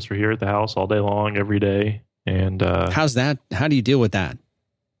three of us are here at the house all day long, every day. And How's that? How do you deal with that?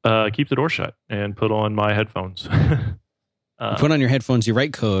 keep the door shut and put on my headphones. You put on your headphones, you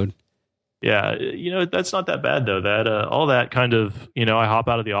write code. Yeah, that's not that bad, though. That all that kind of, I hop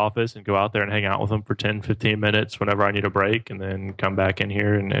out of the office and go out there and hang out with them for 10, 15 minutes whenever I need a break, and then come back in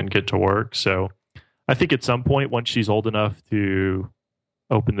here and get to work. So I think at some point, once she's old enough to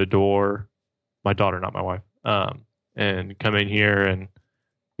open the door, my daughter, not my wife, and come in here and,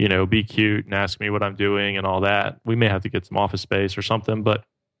 be cute and ask me what I'm doing and all that, we may have to get some office space or something. But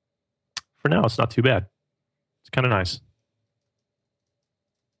for now, it's not too bad. It's kind of nice.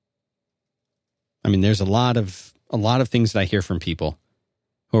 I mean, there's a lot of things that I hear from people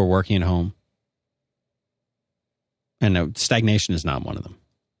who are working at home, and stagnation is not one of them.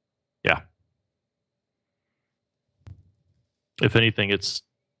 Yeah. If anything, it's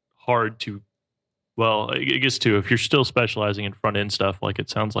hard to, well, I guess too, if you're still specializing in front end stuff, like it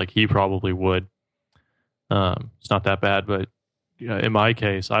sounds like he probably would, it's not that bad. But in my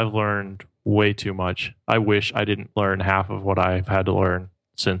case, I've learned way too much. I wish I didn't learn half of what I've had to learn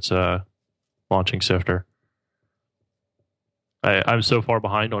since launching Sifter. I'm so far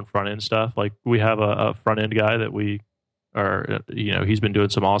behind on front end stuff. Like, we have a front end guy that we are, he's been doing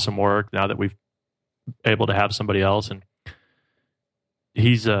some awesome work now that we've able to have somebody else, and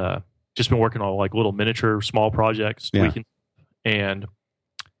he's just been working on like little miniature small projects, tweaking. And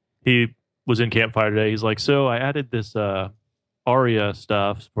he was in Campfire today. He's like, so I added this ARIA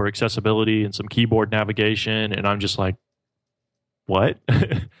stuff for accessibility and some keyboard navigation, and I'm just like, what?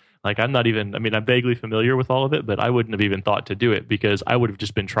 Like, I'm vaguely familiar with all of it, but I wouldn't have even thought to do it because I would have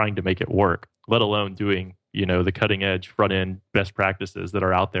just been trying to make it work, let alone doing, the cutting edge front end best practices that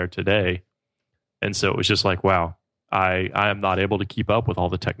are out there today. And so it was just like, wow, I am not able to keep up with all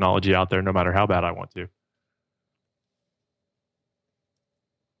the technology out there, no matter how bad I want to.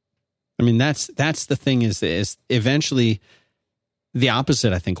 I mean, that's the thing is eventually the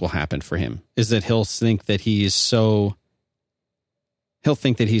opposite, I think, will happen for him, is that he'll think that he's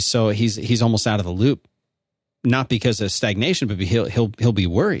almost out of the loop, not because of stagnation, but he'll be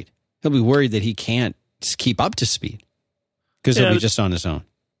worried. He'll be worried that he can't keep up to speed because he'll be just on his own.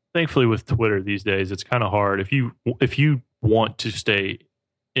 Thankfully, with Twitter these days, it's kind of hard. If you want to stay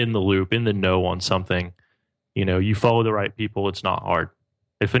in the loop, in the know on something, you follow the right people. It's not hard.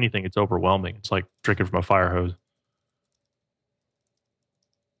 If anything, it's overwhelming. It's like drinking from a fire hose.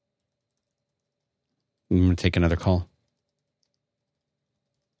 I'm going to take another call.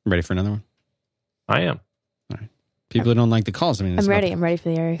 Ready for another one? I am. All right. People who don't like the calls. I mean, I'm ready. I'm ready for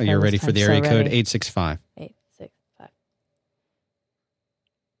the area code. You're ready for the area code? 865.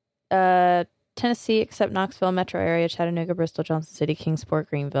 865. Tennessee, except Knoxville metro area, Chattanooga, Bristol, Johnson City, Kingsport,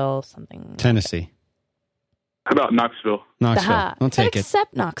 Greenville, something. Tennessee. How about Knoxville? Knoxville. I'll take it.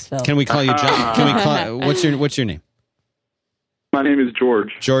 Except Knoxville. Can we call you John? Can we call? What's your name? My name is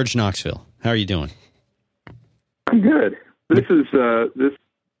George. George Knoxville. How are you doing? I'm good. This is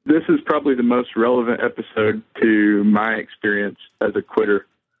probably the most relevant episode to my experience as a quitter.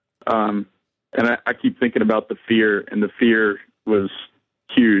 And I keep thinking about the fear, and the fear was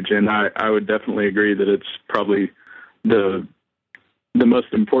huge. And I would definitely agree that it's probably the most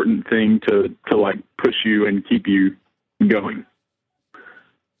important thing to like push you and keep you going.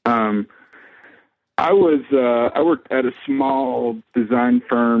 I I worked at a small design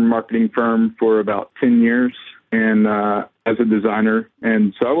firm, marketing firm for about 10 years and as a designer.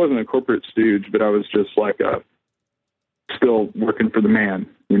 And so I wasn't a corporate stooge, but I was just like still working for the man,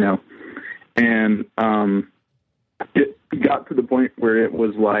 you know. And it got to the point where it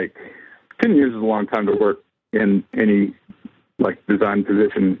was like 10 years is a long time to work in any like design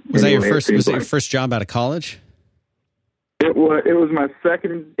position. Was that your first job out of college? It was my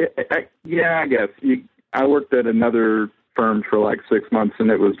second. I guess I worked at another firm for like 6 months,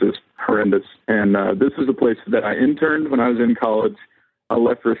 and it was just horrendous. And this is a place that I interned when I was in college. I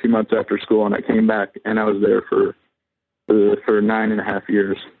left for a few months after school, and I came back, and I was there for 9.5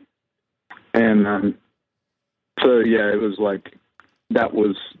 years. And so yeah, it was like that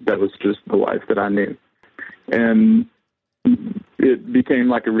was just the life that I knew, and it became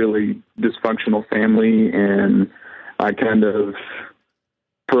like a really dysfunctional family. And I kind of,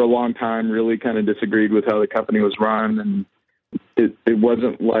 for a long time, really kind of disagreed with how the company was run. And it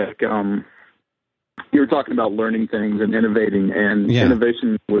wasn't like, you were talking about learning things and innovating, and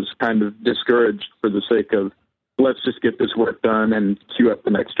innovation was kind of discouraged for the sake of, let's just get this work done and queue up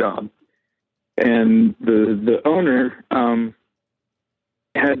the next job. And the owner,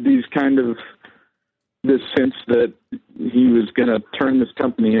 had this sense that he was going to turn this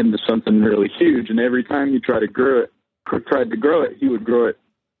company into something really huge. And every time he tried to grow it, he would grow it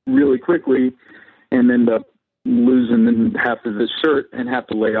really quickly and end up losing half of his shirt and have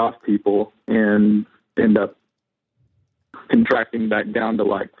to lay off people and end up contracting back down to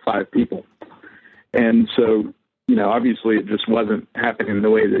like 5 people. And so, you know, obviously it just wasn't happening the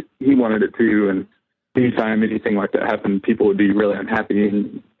way that he wanted it to. And anytime anything like that happened, people would be really unhappy,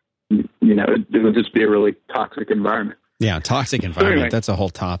 and, you know, it would just be a really toxic environment. Yeah, toxic environment. Anyway, that's a whole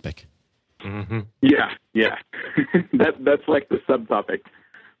topic. Mm-hmm. Yeah. That's like the subtopic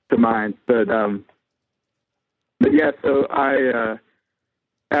to mine. But yeah, so I,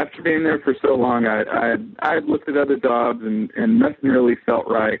 after being there for so long, I looked at other jobs and nothing really felt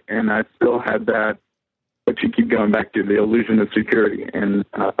right. And I still had that, what you keep going back to, the illusion of security. And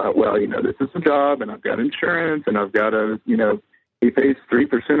I thought, well, you know, this is a job, and I've got insurance, and I've got you know, he pays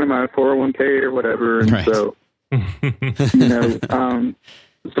 3% of my 401k or whatever. And right. So, you know,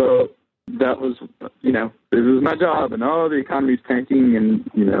 so that was, you know, this was my job, and the economy's tanking, and,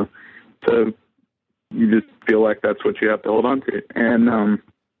 you know, so you just feel like that's what you have to hold on to. And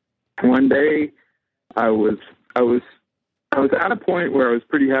one day I was at a point where I was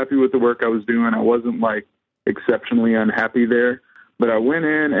pretty happy with the work I was doing. I wasn't like exceptionally unhappy there, but I went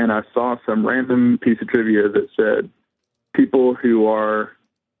in and I saw some random piece of trivia that said people who are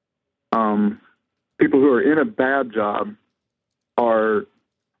in a bad job are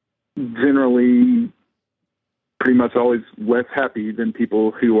generally pretty much always less happy than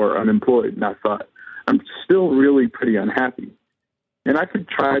people who are unemployed. And I thought, I'm still really pretty unhappy, and I could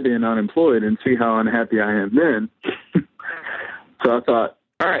try being unemployed and see how unhappy I am then. So I thought,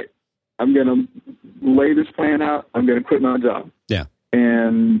 all right, I'm going to lay this plan out. I'm going to quit my job. Yeah.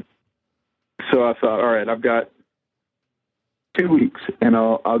 And so I thought, all right, I've got 2 weeks, and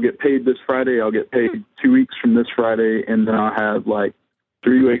I'll get paid this Friday. I'll get paid 2 weeks from this Friday, and then I'll have like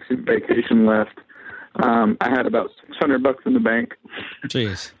 3 weeks of vacation left. I had about $600 in the bank.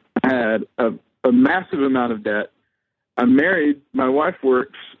 Jeez. I had a massive amount of debt. I'm married. My wife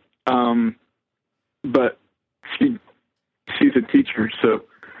works, but she's a teacher, so.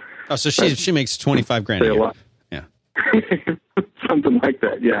 Oh, so she makes $25,000 a year. Lot. Yeah. Something like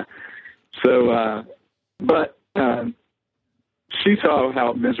that. Yeah. So, but she saw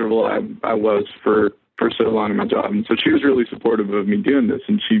how miserable I was for so long in my job, and so she was really supportive of me doing this.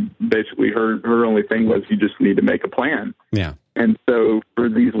 And she basically her only thing was, you just need to make a plan. Yeah. And so for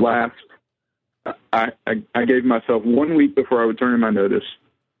these last, I gave myself 1 week before I would turn in my notice.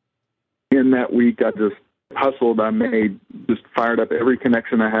 In that week, I just hustled. I just fired up every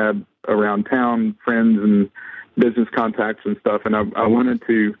connection I had around town, friends and business contacts and stuff. And I wanted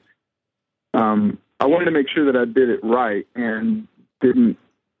to make sure that I did it right and didn't.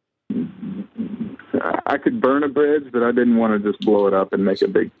 I could burn a bridge, but I didn't want to just blow it up and make a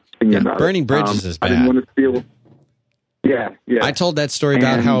big thing about it. Burning bridges is bad. I didn't want to steal. Yeah. I told that story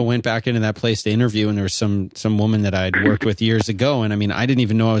about how I went back into that place to interview, and there was some woman that I'd worked with years ago, and I mean, I didn't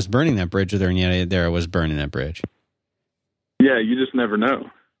even know I was burning that bridge with her, and yet there I was burning that bridge. Yeah, you just never know.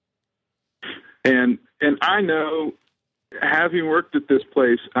 And I know, having worked at this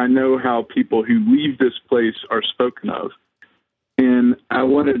place, I know how people who leave this place are spoken of. And I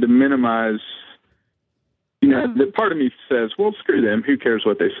wanted to minimize, you know, the part of me says, well, screw them, who cares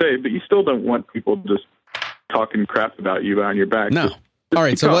what they say, but you still don't want people just talking crap about you behind your back. No. All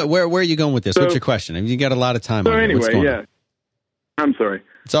right. So because- where are you going with this? So- What's your question? I mean, you got a lot of time. So on here. What's anyway, going on? I'm sorry.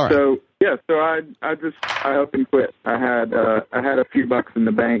 It's all right. So I up and quit. I had a few bucks in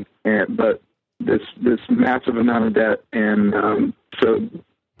the bank, but this massive amount of debt, and so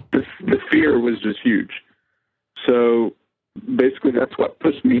the fear was just huge. So basically, that's what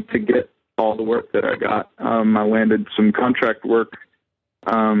pushed me to get all the work that I got. I landed some contract work,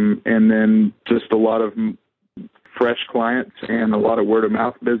 and then just a lot of fresh clients and a lot of word of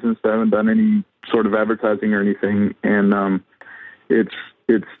mouth business. I haven't done any sort of advertising or anything, and it's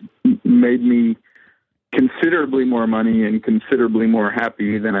made me considerably more money and considerably more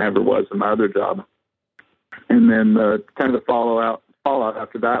happy than I ever was in my other job. And then kind of the fallout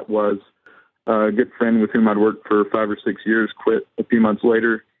after that was a good friend with whom I'd worked for 5 or 6 years quit a few months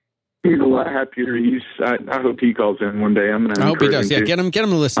later. He's a lot happier. I hope he calls in one day. I hope he does. Yeah, get him to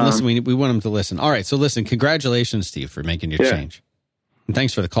listen. Listen, we want him to listen. All right, so listen, congratulations, Steve, for making your change. And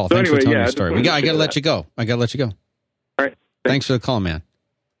thanks for the call. So thanks anyway, for telling yeah, your I story. just I got to wanted to let you go. All right. Thanks for the call, man.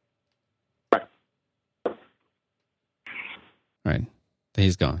 Bye. All right.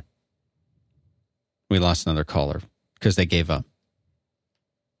 He's gone. We lost another caller because they gave up.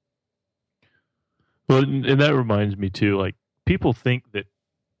 Well, and that reminds me too, like people think that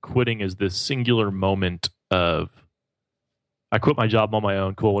quitting is this singular moment of, I quit my job on my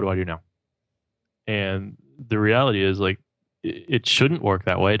own. Cool. What do I do now? And the reality is, like, it shouldn't work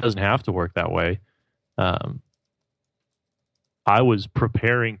that way. It doesn't have to work that way. I was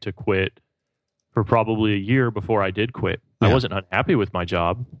preparing to quit for probably a year before I did quit. Yeah. I wasn't unhappy with my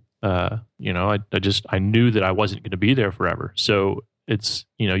job. I knew that I wasn't going to be there forever. So it's,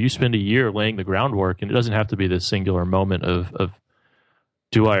 you spend a year laying the groundwork, and it doesn't have to be this singular moment of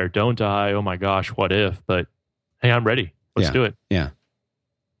do I or don't I? Oh my gosh, what if? But hey, I'm ready. Let's do it. Yeah.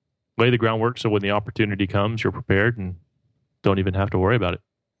 Lay the groundwork so when the opportunity comes, you're prepared and don't even have to worry about it.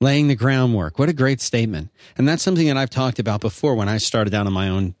 Laying the groundwork. What a great statement. And that's something that I've talked about before when I started out on my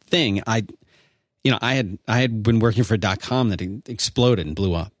own thing. I had been working for .com that exploded and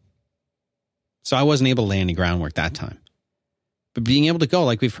blew up. So I wasn't able to lay any groundwork that time. But being able to go,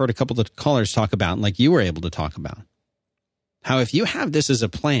 like we've heard a couple of callers talk about, and like you were able to talk about, how if you have this as a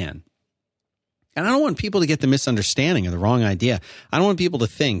plan, and I don't want people to get the misunderstanding or the wrong idea. I don't want people to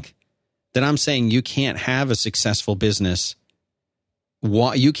think that I'm saying you can't have a successful business.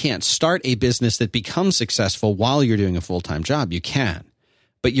 You can't start a business that becomes successful while you're doing a full-time job. You can.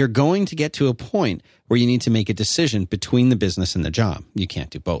 But you're going to get to a point where you need to make a decision between the business and the job. You can't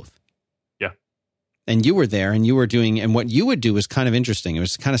do both. Yeah. And you were there and you were doing, and what you would do was kind of interesting. It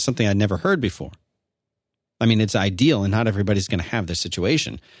was kind of something I'd never heard before. I mean, it's ideal and not everybody's going to have this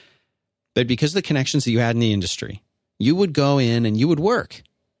situation. But because of the connections that you had in the industry, you would go in and you would work.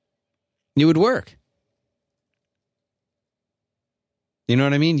 You would work. You know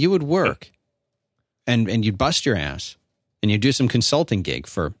what I mean? You would work and you'd bust your ass and you'd do some consulting gig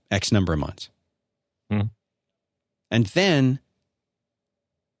for X number of months. And then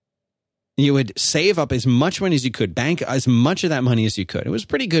you would save up as much money as you could, bank as much of that money as you could. It was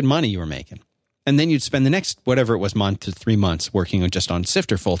pretty good money you were making. And then you'd spend the next, whatever it was, month to 3 months working just on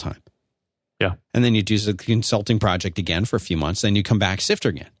Sifter full time. Yeah. And then you'd do the consulting project again for a few months. Then you come back Sifter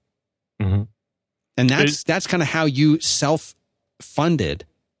again. Mm-hmm. And that's kind of how you self-funded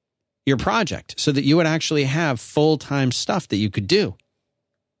your project so that you would actually have full-time stuff that you could do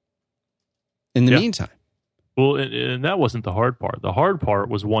in the meantime. Well, and that wasn't the hard part. The hard part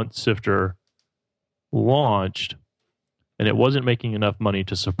was once Sifter launched and it wasn't making enough money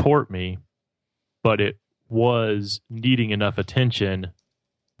to support me, but it was needing enough attention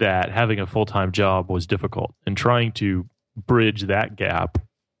that having a full-time job was difficult. And trying to bridge that gap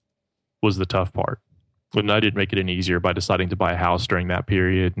was the tough part. And I didn't make it any easier by deciding to buy a house during that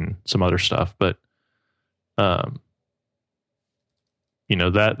period and some other stuff. But,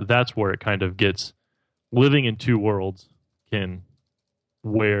 that's where it kind of gets, living in two worlds can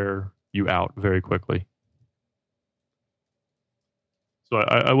wear you out very quickly. So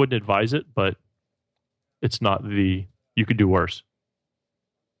I wouldn't advise it, but it's not you could do worse.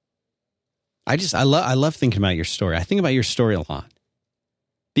 I love thinking about your story. I think about your story a lot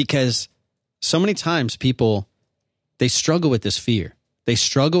because so many times people, they struggle with this fear. They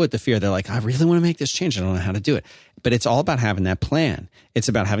struggle with the fear. They're like, I really want to make this change. I don't know how to do it. But it's all about having that plan. It's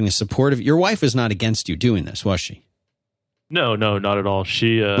about having the support of your wife was not against you doing this, was she? No, not at all. Was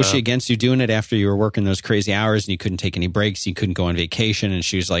she against you doing it after you were working those crazy hours and you couldn't take any breaks? You couldn't go on vacation. And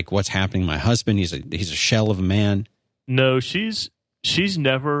she was like, what's happening? My husband, he's a shell of a man. No, she's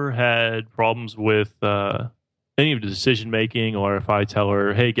never had problems with any of the decision making, or if I tell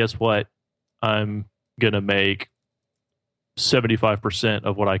her, hey, guess what? I'm going to make 75%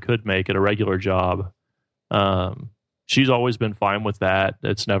 of what I could make at a regular job. She's always been fine with that.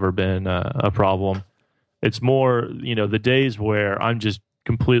 It's never been a problem. It's more, the days where I'm just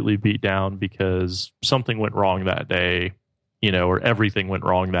completely beat down because something went wrong that day, or everything went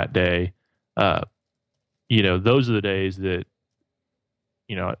wrong that day. Those are the days that,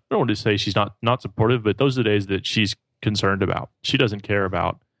 I don't want to say she's not supportive, but those are the days that she's concerned about. She doesn't care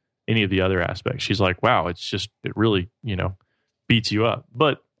about any of the other aspects. She's like, wow, it really, beats you up.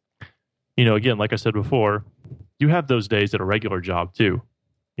 But, again, like I said before, you have those days at a regular job too,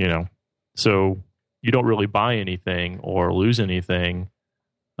 so you don't really buy anything or lose anything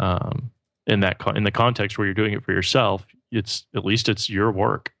in the context where you're doing it for yourself. It's at least it's your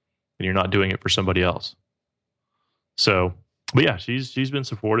work and you're not doing it for somebody else. So, but yeah, she's been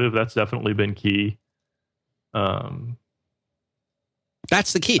supportive. That's definitely been key.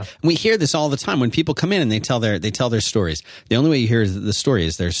 That's the key. We hear this all the time when people come in and they tell their stories. The only way you hear the story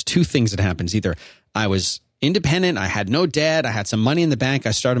is there's two things that happens. Either I was independent, I had no debt, I had some money in the bank,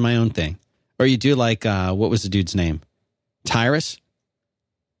 I started my own thing. Or you do like, what was the dude's name? Tyrus?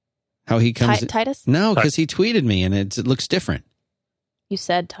 How he comes... Titus? No, because he tweeted me and it looks different. You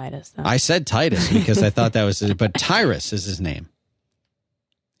said Titus, though. I said Titus because I thought that was... but Tyrus is his name.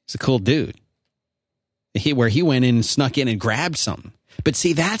 He's a cool dude. Where he went in and snuck in and grabbed something. But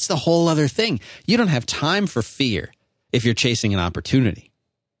see, that's the whole other thing. You don't have time for fear if you're chasing an opportunity.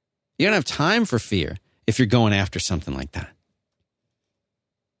 You don't have time for fear if you're going after something like that.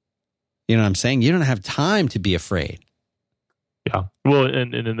 You know what I'm saying? You don't have time to be afraid. Yeah. Well,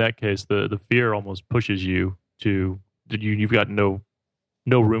 and in that case, the fear almost pushes you to you've got no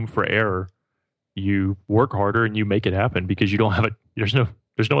room for error. You work harder and you make it happen because you don't have there's no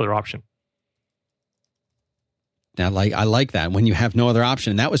other option. Now, I like that when you have no other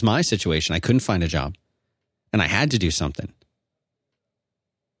option. And that was my situation. I couldn't find a job and I had to do something.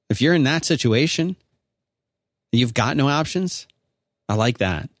 If you're in that situation, you've got no options. I like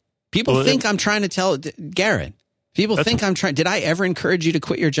that. People think I'm trying to tell Garrett. People think I'm trying. Did I ever encourage you to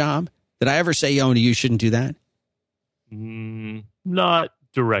quit your job? Did I ever say, "Yo, you shouldn't do that"? Not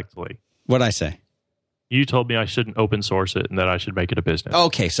directly. What'd I say? You told me I shouldn't open source it and that I should make it a business.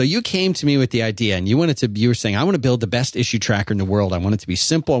 Okay, so you came to me with the idea and you were saying, I want to build the best issue tracker in the world. I want it to be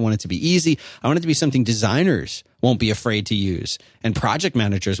simple. I want it to be easy. I want it to be something designers won't be afraid to use and project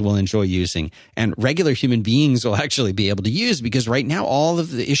managers will enjoy using and regular human beings will actually be able to use, because right now all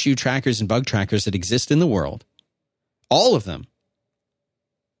of the issue trackers and bug trackers that exist in the world, all of them,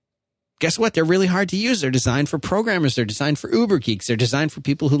 guess what? They're really hard to use. They're designed for programmers. They're designed for Uber geeks. They're designed for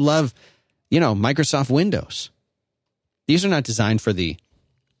people who love Microsoft Windows. These are not designed for the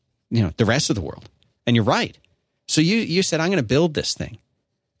rest of the world. And you're right. So you said, I'm going to build this thing.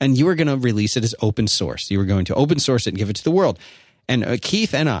 And you were going to release it as open source. You were going to open source it and give it to the world. And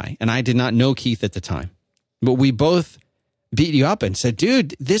Keith and I did not know Keith at the time, but we both beat you up and said,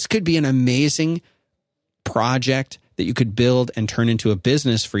 dude, this could be an amazing project that you could build and turn into a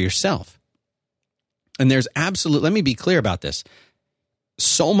business for yourself. And there's let me be clear about this.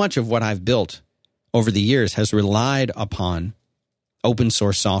 So much of what I've built over the years has relied upon open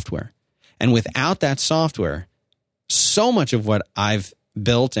source software. And without that software, so much of what I've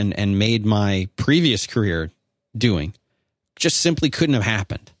built and made my previous career doing just simply couldn't have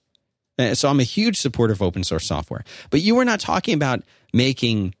happened. So I'm a huge supporter of open source software. But you were not talking about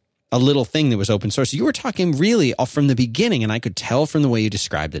making a little thing that was open source. You were talking really from the beginning, and I could tell from the way you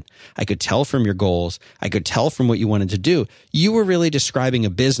described it. I could tell from your goals. I could tell from what you wanted to do. You were really describing a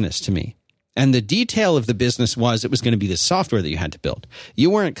business to me. And the detail of the business was it was going to be the software that you had to build. You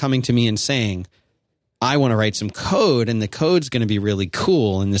weren't coming to me and saying, I want to write some code, and the code's going to be really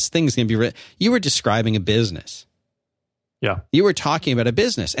cool, and this thing's going to be... You were describing a business. Yeah. You were talking about a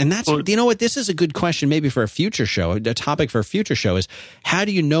business. And that's, you know what, this is a good question maybe for a future show. A topic for a future show is, how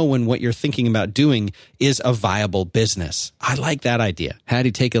do you know when what you're thinking about doing is a viable business? I like that idea. How do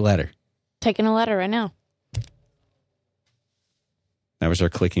you take a letter? Taking a letter right now. That was her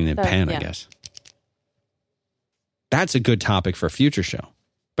clicking the pen, yeah. I guess. That's a good topic for a future show.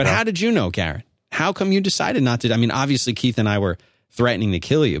 But how did you know, Garrett? How come you decided not to? I mean, obviously Keith and I were threatening to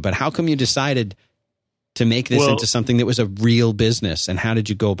kill you, but how come you decided to make this into something that was a real business, and how did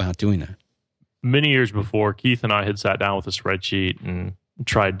you go about doing that? Many years before, Keith and I had sat down with a spreadsheet and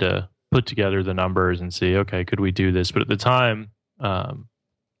tried to put together the numbers and see, okay, could we do this? But at the time,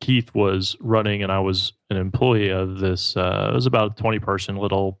 Keith was running and I was an employee of this, it was about a 20-person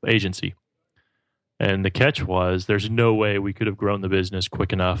little agency. And the catch was there's no way we could have grown the business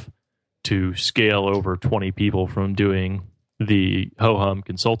quick enough to scale over 20 people from doing the ho-hum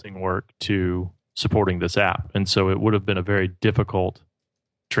consulting work to supporting this app. And so it would have been a very difficult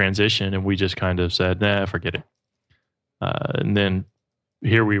transition. And we just kind of said, nah, forget it. And then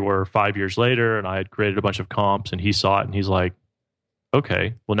here we were 5 years later, and I had created a bunch of comps, and he saw it, and he's like,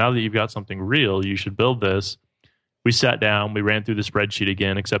 okay, well, now that you've got something real, you should build this. We sat down, we ran through the spreadsheet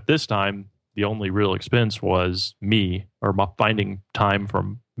again, except this time, the only real expense was me, or finding time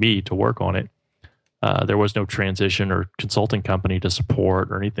for me to work on it. There was no transition or consulting company to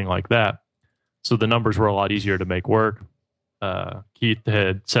support or anything like that. So the numbers were a lot easier to make work. Keith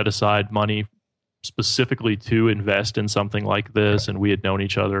had set aside money specifically to invest in something like this, and we had known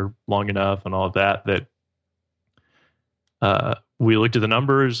each other long enough and all of that, we looked at the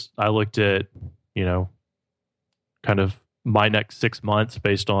numbers. I looked at, kind of my next 6 months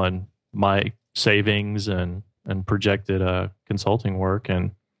based on my savings and projected consulting work.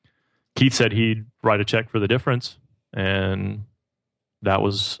 And Keith said he'd write a check for the difference, and that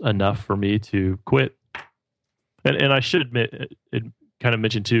was enough for me to quit. And I should admit, it kind of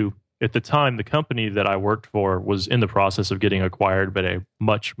mentioned too, at the time, the company that I worked for was in the process of getting acquired by a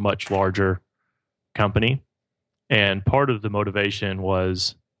much, much larger company. And part of the motivation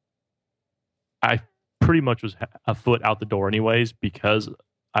was I pretty much was a foot out the door anyways, because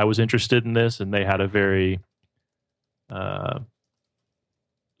I was interested in this, and they had a very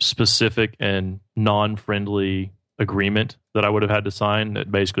specific and non-friendly agreement that I would have had to sign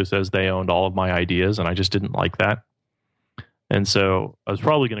that basically says they owned all of my ideas, and I just didn't like that. And so I was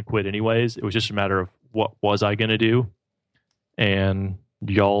probably going to quit anyways. It was just a matter of what was I going to do. And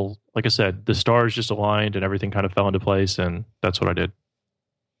y'all, like I said, the stars just aligned and everything kind of fell into place, and that's what I did.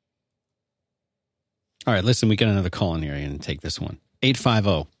 All right, listen, we got another call in here. I'm going to take this one.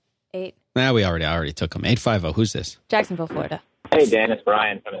 850. 8. Nah, I already took them. 850. Who's this? Jacksonville, Florida. Hey, Dan, it's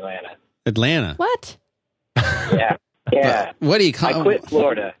Brian from Atlanta. Atlanta. What? Yeah. What do you call? I quit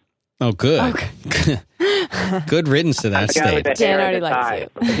Florida. Oh, good. Okay. Good riddance to that state. Dan already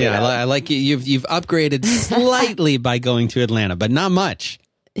likes you. Yeah, I like you. You've upgraded slightly by going to Atlanta, but not much.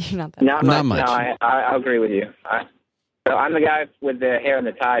 Not Not much. much. No, I agree with you. So I'm the guy with the hair and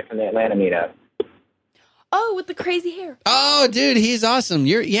the tie from the Atlanta meetup. Oh, with the crazy hair. Oh, dude, he's awesome.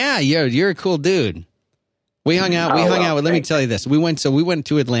 You're a cool dude. We hung out. Let me tell you this. We went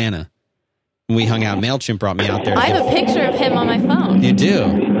to Atlanta. We hung out. MailChimp brought me out there. I have a picture of him on my phone. You do?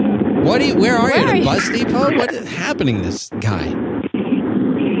 Where are you? At a bus depot? What is happening to this guy?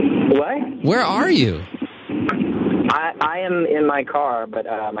 What? Where are you? I am in my car, but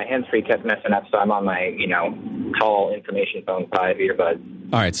my hands-free kept messing up, so I'm on my, tall information phone 5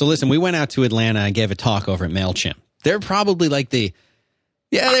 earbuds. All right, so listen, we went out to Atlanta and gave a talk over at MailChimp. They're probably like yeah,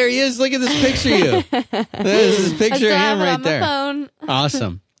 there he is. Look at this picture of you. There's this picture of him right there. Phone.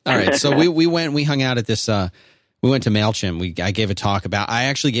 Awesome. All right, so we hung out at this, we went to MailChimp. I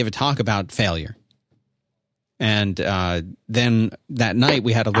actually gave a talk about failure. And then that night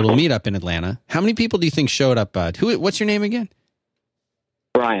we had a little meetup in Atlanta. How many people do you think showed up? What's your name again?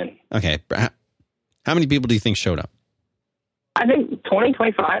 Brian. Okay. How many people do you think showed up? I think 20,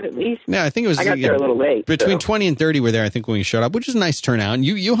 25 at least. Yeah, I think it was. I got there a little late. Between 20 and 30 were there, I think, when we showed up, which is a nice turnout. And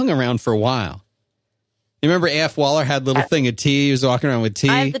you hung around for a while. You remember A.F. Waller had a little thing of tea? He was walking around with tea.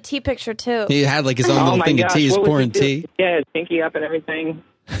 I have the tea picture, too. He had like his own little thing of tea. He's pouring tea. Yeah, his pinky up and everything.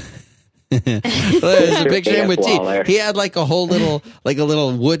 There's a picture of him with tea. He had like a whole little,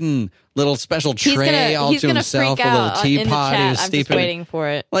 wooden, special tray all to himself, a little teapot. He was I'm just waiting for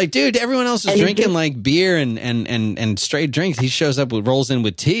it. Like, dude, everyone else is drinking like beer and straight drinks. He shows up rolls in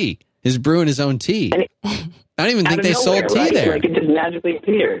with tea. He's brewing his own tea. I don't even think they sold tea there. Like it just magically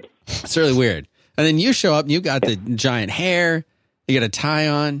appeared. It's really weird. And then you show up and you got the giant hair. You got a tie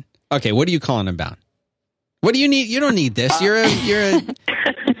on. Okay, what are you calling about? What do you need? You don't need this.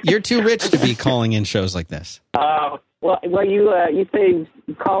 You're too rich to be calling in shows like this. Well, you say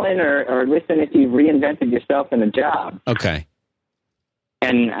call in or listen if you've reinvented yourself in a job. Okay.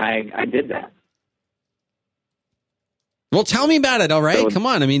 And I did that. Well, tell me about it. All right, come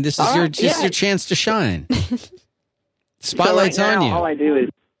on. I mean, this is your chance to shine. Spotlight's so right now, on you. All I do is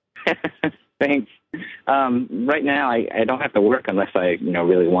thanks. Right now, I don't have to work unless I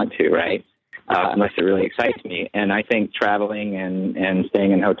really want to, right? Unless it really excites me. And I think traveling and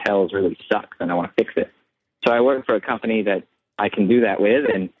staying in hotels really sucks, and I want to fix it. So I work for a company that I can do that with,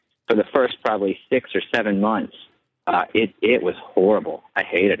 and for the first probably 6 or 7 months, it was horrible. I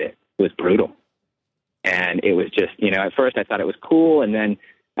hated it. It was brutal. And it was just, at first I thought it was cool, and then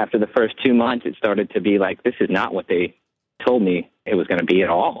after the first 2 months, it started to be like, this is not what they told me it was going to be at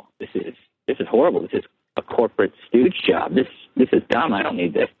all. This is horrible. This is a corporate stooge job. This is dumb. I don't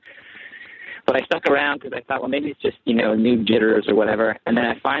need this. But I stuck around because I thought, well, maybe it's just, new jitters or whatever. And then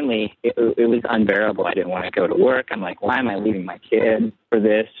it was unbearable. I didn't want to go to work. I'm like, why am I leaving my kid for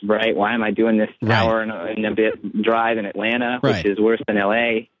this, right? Why am I doing this hour and a bit drive in Atlanta, which is worse than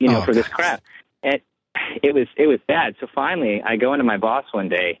LA, for this crap? And it was bad. So finally, I go into my boss one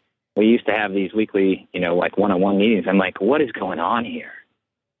day. We used to have these weekly, like one-on-one meetings. I'm like, what is going on here?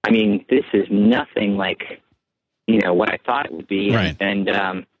 I mean, this is nothing like, what I thought it would be. Right.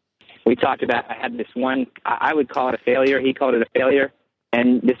 And we talked about, I had this one, I would call it a failure. He called it a failure.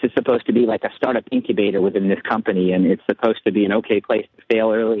 And this is supposed to be like a startup incubator within this company. And it's supposed to be an okay place to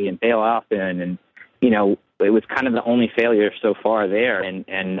fail early and fail often. And, it was kind of the only failure so far there.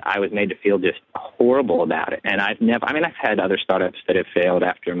 And I was made to feel just horrible about it. And I've had other startups that have failed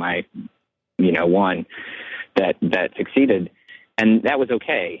after my, one that succeeded. And that was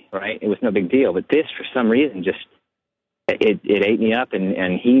okay, right? It was no big deal. But this, for some reason, just, it ate me up,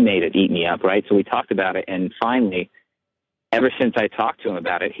 and he made it eat me up, right? So we talked about it, and finally, ever since I talked to him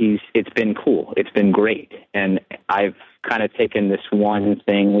about it, it's been cool. It's been great. And I've kind of taken this one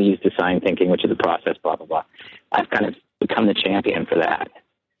thing we use design thinking, which is a process, blah, blah, blah. I've kind of become the champion for that.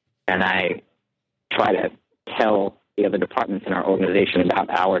 And I try to tell the other departments in our organization about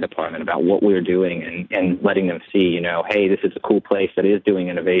our department, about what we're doing, and letting them see, hey, this is a cool place that is doing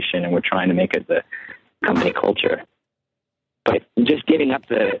innovation, and we're trying to make it the company culture. But just giving up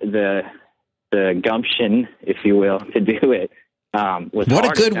the gumption, if you will, to do it was what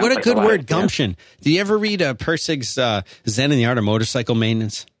hard. What a good word, gumption. Do you ever read Persig's Zen and the Art of Motorcycle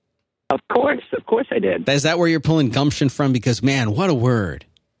Maintenance? Of course I did. Is that where you're pulling gumption from? Because, man, what a word.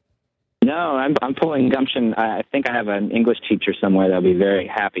 No, I'm pulling gumption. I think I have an English teacher somewhere that'll be very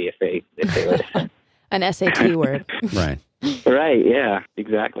happy if they listen. An SAT word. Right. Right, yeah,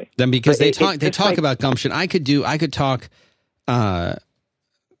 exactly. Then because they talk about gumption, I could talk I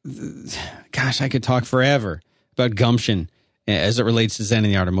could talk forever about gumption as it relates to Zen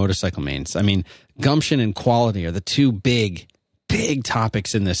and the Art of Motorcycle Maintenance. I mean, gumption and quality are the two big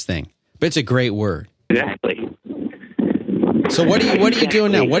topics in this thing. But it's a great word. Exactly. So what are you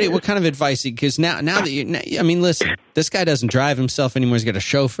doing now? What kind of advice? Because now that listen, this guy doesn't drive himself anymore. He's got a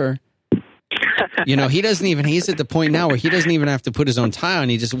chauffeur. He's at the point now where he doesn't even have to put his own tie on.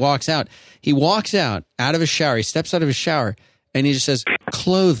 He just walks out. He walks out of his shower. He steps out of his shower. And he just says,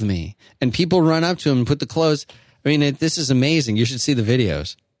 "Clothe me." And people run up to him and put the clothes. I mean, this is amazing. You should see the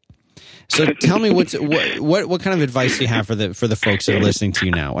videos. So tell me what kind of advice do you have for the folks that are listening to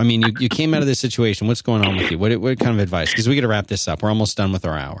you now? I mean, you came out of this situation. What's going on with you? What kind of advice? Because we got to wrap this up. We're almost done with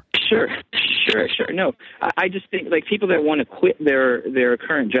our hour. Sure. No, I just think like people that want to quit their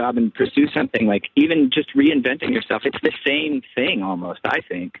current job and pursue something, like even just reinventing yourself, it's the same thing almost, I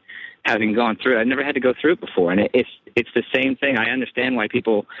think, having gone through it. I've never had to go through it before. And it's the same thing. I understand why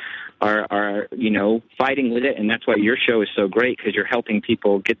people are fighting with it. And that's why your show is so great, because you're helping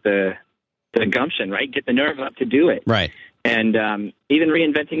people get the gumption, right? Get the nerve up to do it. Right. And even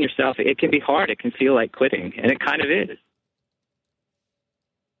reinventing yourself, it can be hard. It can feel like quitting. And it kind of is.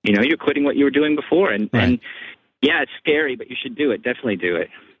 You're quitting what you were doing before, and yeah, it's scary, but you should do it. Definitely do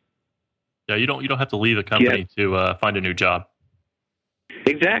it. Yeah, you don't have to leave a company to find a new job.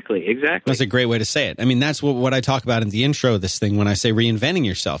 Exactly. That's a great way to say it. I mean, that's what I talk about in the intro of this thing when I say reinventing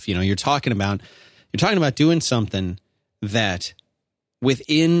yourself. You're talking about doing something that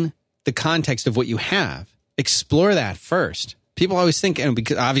within the context of what you have, explore that first. People always think,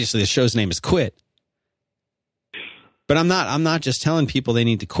 because obviously the show's name is Quit. But I'm not just telling people they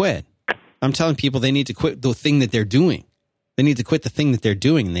need to quit. I'm telling people they need to quit the thing that they're doing. They need to quit the thing that they're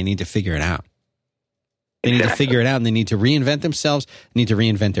doing, and they need to figure it out. They need to figure it out, and they need to reinvent themselves. They need to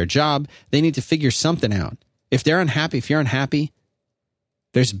reinvent their job. They need to figure something out. If you're unhappy,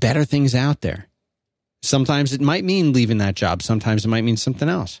 there's better things out there. Sometimes it might mean leaving that job. Sometimes it might mean something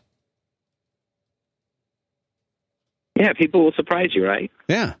else. Yeah, people will surprise you, right?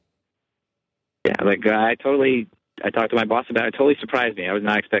 Yeah. Yeah, like I talked to my boss about it. It totally surprised me. I was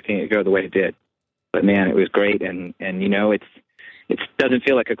not expecting it to go the way it did. But, man, it was great. And it doesn't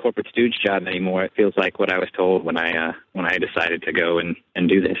feel like a corporate stooge job anymore. It feels like what I was told when I decided to go and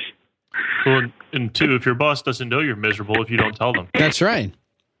do this. Well, and two, if your boss doesn't know you're miserable if you don't tell them. That's right.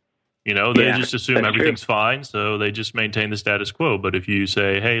 They just assume everything's fine, so they just maintain the status quo. But if you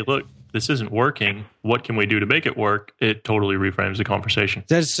say, hey, look, this isn't working, what can we do to make it work? It totally reframes the conversation.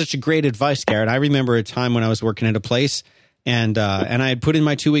 That is such a great advice, Garrett. I remember a time when I was working at a place, and I had put in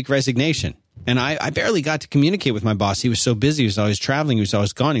my 2-week resignation. And I barely got to communicate with my boss. He was so busy. He was always traveling. He was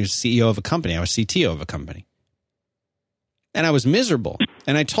always gone. He was CEO of a company. I was CTO of a company. And I was miserable.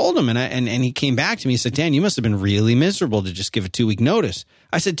 And I told him, and he came back to me. He said, Dan, you must have been really miserable to just give a 2-week notice.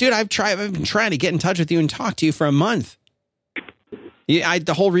 I said, dude, I've been trying to get in touch with you and talk to you for a month.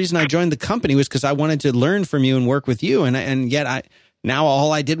 The whole reason I joined the company was because I wanted to learn from you and work with you. And yet now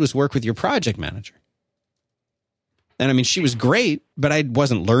all I did was work with your project manager. And I mean, she was great, but I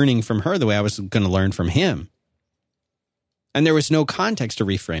wasn't learning from her the way I was going to learn from him. And there was no context to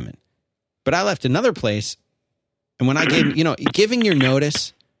reframe it. But I left another place. And when I gave, giving your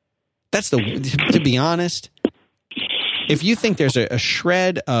notice, to be honest, if you think there's a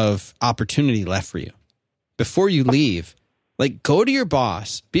shred of opportunity left for you before you leave, like, go to your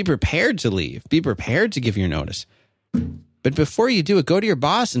boss, be prepared to leave, be prepared to give your notice. But before you do it, go to your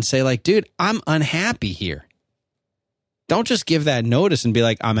boss and say, like, dude, I'm unhappy here. Don't just give that notice and be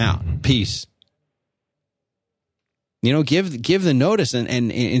like, I'm out. Peace. Give the notice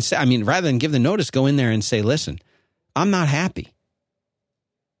and say, I mean, rather than give the notice, go in there and say, listen, I'm not happy.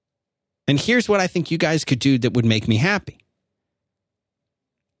 And here's what I think you guys could do that would make me happy.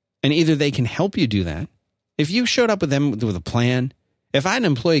 And either they can help you do that. If you showed up with them with a plan, if I had an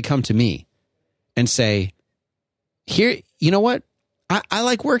employee come to me and say, here, you know what? I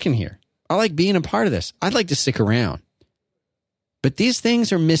like working here. I like being a part of this. I'd like to stick around. But these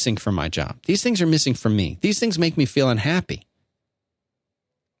things are missing from my job. These things are missing from me. These things make me feel unhappy.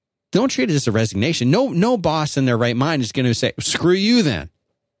 Don't treat it as a resignation. No boss in their right mind is going to say, screw you then.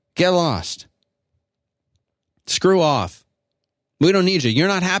 Get lost. Screw off. We don't need you. You're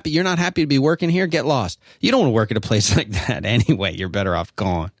not happy. You're not happy to be working here. Get lost. You don't want to work at a place like that anyway. You're better off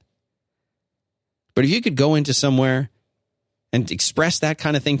gone. But if you could go into somewhere and express that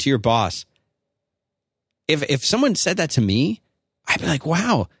kind of thing to your boss, if someone said that to me, I'd be like,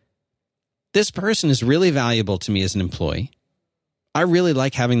 wow, this person is really valuable to me as an employee. I really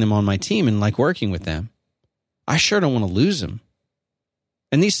like having them on my team and like working with them. I sure don't want to lose them.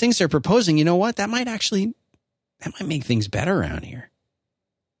 And these things they're proposing, you know what? That might make things better around here.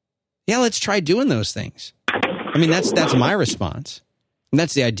 Yeah, let's try doing those things. I mean, that's my response. And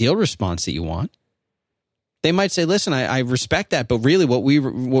that's the ideal response that you want. They might say, listen, I respect that, but really what we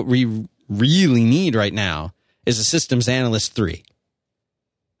really need right now is a systems analyst 3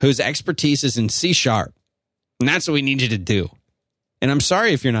 whose expertise is in C#. And that's what we need you to do. And I'm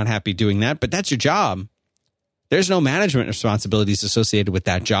sorry if you're not happy doing that, but that's your job. There's no management responsibilities associated with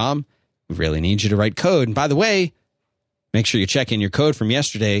that job. We really need you to write code. And by the way, make sure you check in your code from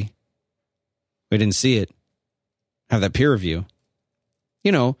yesterday. We didn't see it. Have that peer review.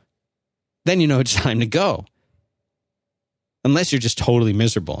 Then it's time to go. Unless you're just totally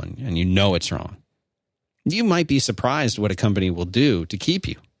miserable and you know it's wrong. You might be surprised what a company will do to keep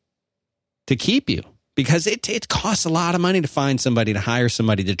you. Because it costs a lot of money to find somebody, to hire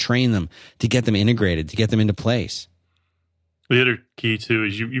somebody, to train them, to get them integrated, to get them into place. The other key, too,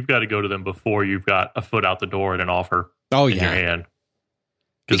 is you've got to go to them before you've got a foot out the door and an offer in your hand.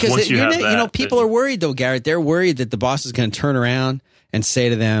 Because once people are worried, though, Garrett. They're worried that the boss is going to turn around and say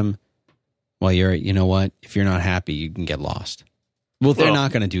to them, well, you know what? If you're not happy, you can get lost. Well, they're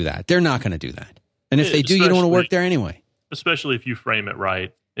not going to do that. They're not going to do that. And if they do, you don't want to work there anyway. Especially if you frame it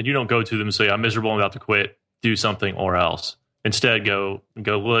right and you don't go to them and say, I'm miserable, I'm about to quit, do something or else. Instead, go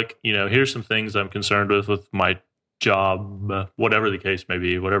look, here's some things I'm concerned with my job, whatever the case may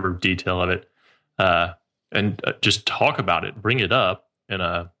be, whatever detail of it, and just talk about it, bring it up in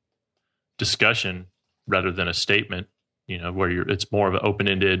a discussion rather than a statement, where it's more of an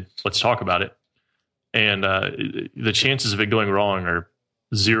open-ended, let's talk about it. And the chances of it going wrong are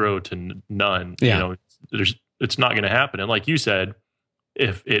 0 to none. Yeah. It's not going to happen. And like you said,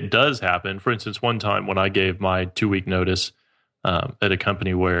 if it does happen, for instance, one time when I gave my 2-week notice at a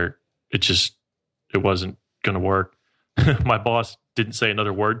company where it wasn't going to work, my boss didn't say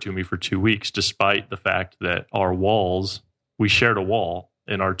another word to me for 2 weeks, despite the fact that we shared a wall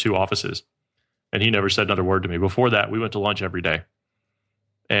in our 2 offices. And he never said another word to me. Before that, we went to lunch every day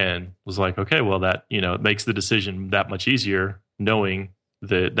and was like, okay, well, that, it makes the decision that much easier knowing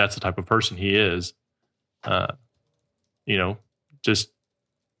that that's the type of person he is.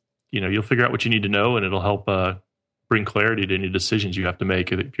 You'll figure out what you need to know, and it'll help bring clarity to any decisions you have to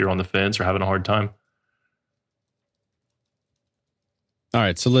make if you're on the fence or having a hard time. All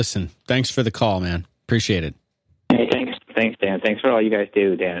right. So listen, thanks for the call, man. Appreciate it. Hey, thanks, Dan. Thanks for all you guys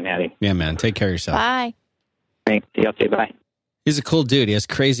do, Dan and Hattie. Yeah, man. Take care of yourself. Bye. Thanks. See you. Bye. He's a cool dude. He has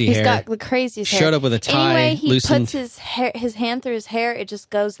crazy hair. He's got the craziest hair. Showed up with a tie. Anyway, he loosened. puts his hand through his hair. It just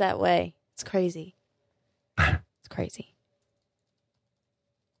goes that way. It's crazy. It's crazy.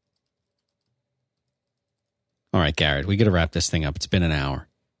 All right, Garrett, we got to wrap this thing up. It's been an hour.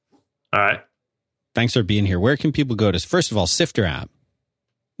 All right. Thanks for being here. Where can people go to? First of all, Sifter app.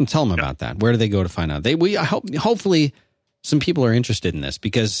 And tell them about that. Where do they go to find out? Hopefully some people are interested in this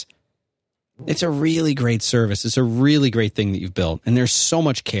because it's a really great service. It's a really great thing that you've built. And there's so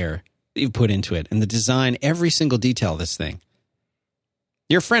much care that you've put into it. And the design, every single detail of this thing.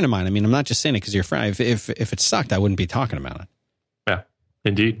 You're a friend of mine. I mean, I'm not just saying it because you're a friend. If it sucked, I wouldn't be talking about it. Yeah,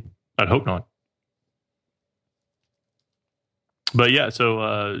 indeed. I'd hope not. But yeah,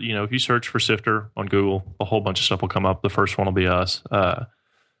 so, if you search for Sifter on Google, a whole bunch of stuff will come up. The first one will be us.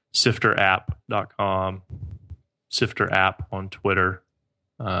 SifterApp.com, Sifter app on Twitter.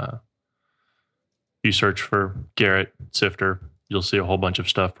 You search for Garrett Sifter, you'll see a whole bunch of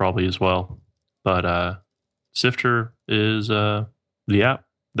stuff probably as well. But Sifter is the app.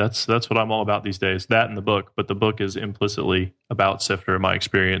 That's what I'm all about these days. That and the book, but the book is implicitly about Sifter, my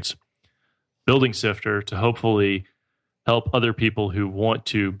experience building Sifter to hopefully help other people who want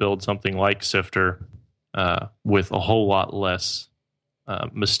to build something like Sifter with a whole lot less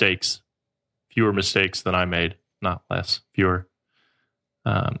mistakes, fewer mistakes than I made, not less, fewer.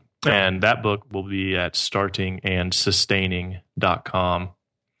 And that book will be at startingandsustaining.com.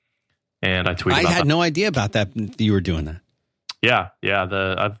 And I tweeted. I had no idea about that. You were doing that. Yeah.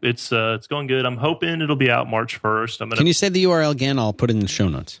 It's going good. I'm hoping it'll be out March 1st. Can you say the URL again? I'll put it in the show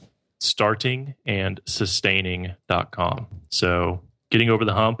notes. Startingandsustaining.com. So getting over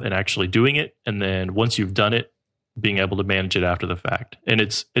the hump and actually doing it, and then once you've done it, being able to manage it after the fact. And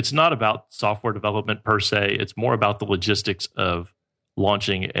it's not about software development per se. It's more about the logistics of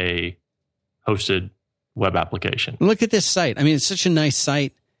launching a hosted web application. Look at this site. I mean, it's such a nice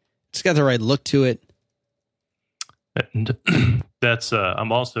site. It's got the right look to it. And that's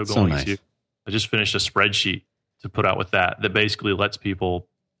I'm also going to. I just finished a spreadsheet to put out with that basically lets people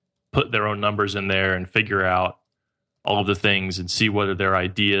put their own numbers in there and figure out all of the things and see whether their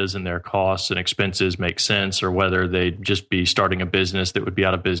ideas and their costs and expenses make sense or whether they'd just be starting a business that would be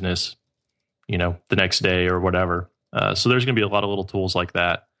out of business, the next day or whatever. So there's going to be a lot of little tools like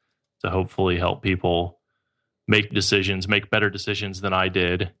that to hopefully help people make better decisions than I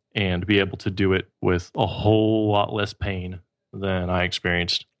did, and be able to do it with a whole lot less pain than I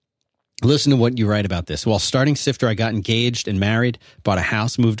experienced. Listen to what you write about this. While starting Sifter, I got engaged and married, bought a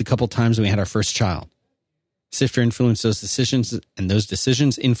house, moved a couple times, and we had our first child. Sifter influenced those decisions, and those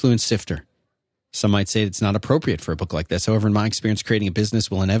decisions influenced Sifter. Some might say it's not appropriate for a book like this. However, in my experience, creating a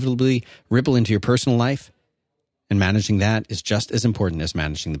business will inevitably ripple into your personal life, and managing that is just as important as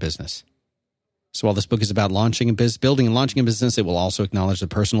managing the business. So while this book is about building and launching a business, it will also acknowledge the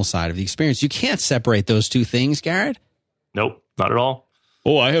personal side of the experience. You can't separate those two things, Garrett. Nope, not at all.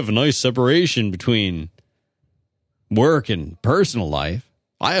 Oh, I have a nice separation between work and personal life.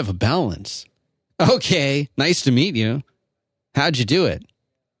 I have a balance. Okay, nice to meet you. How'd you do it?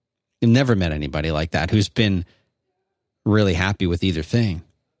 You've never met anybody like that who's been really happy with either thing.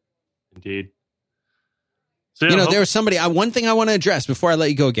 Indeed. So, there was somebody, one thing I want to address before I let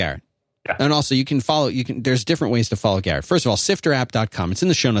you go, Garrett. Yeah. And also there's different ways to follow Garrett. First of all, sifterapp.com. It's in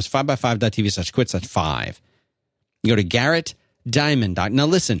the show notes, 5by5.tv/quits. You go to Garrett Diamond. Now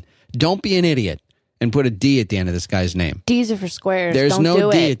listen, don't be an idiot and put a D at the end of this guy's name. D's are for squares. There's don't no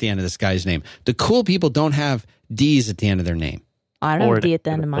do D it. at the end of this guy's name. The cool people don't have D's at the end of their name. I don't have a D at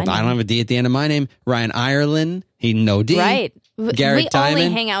the end of my name. I don't have a D at the end of my name. Ryan Ireland, no D. Right. Garrett Diamond,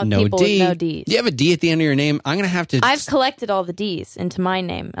 only hang out with no people D. with no D's. Do you have a D at the end of your name? I'm going to have to... I've collected all the D's into my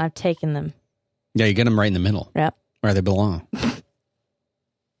name. I've taken them. Yeah, you get them right in the middle. Yep. Where they belong.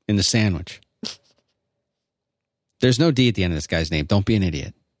 In the sandwich. There's no D at the end of this guy's name. Don't be an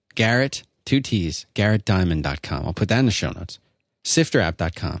idiot. Garrett, 2 T's, GarrettDiamond.com. I'll put that in the show notes.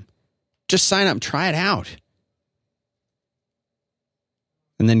 SifterApp.com. Just sign up and try it out.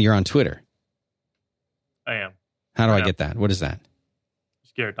 And then you're on Twitter. I am. How do I get that? What is that?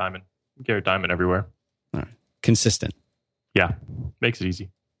 It's Garrett Diamond. Garrett Diamond everywhere. All right. Consistent. Yeah. Makes it easy.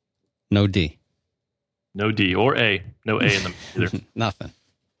 No D. No D or A. No A in them either. Nothing.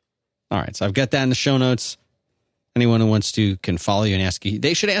 All right. So I've got that in the show notes. Anyone who wants to can follow you and ask you.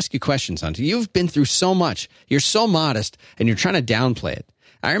 They should ask you questions, Hunter. You've been through so much. You're so modest, and you're trying to downplay it.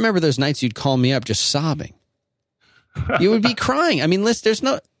 I remember those nights you'd call me up just sobbing. You would be crying. I mean,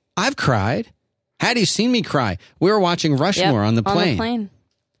 listen, I've cried. Had you seen me cry? We were watching Rushmore on the plane.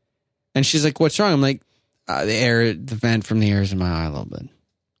 And she's like, "What's wrong?" I'm like, the vent from the air is in my eye a little bit.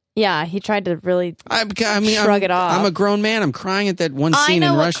 Yeah, he tried to really shrug it off. I'm a grown man. I'm crying at that one scene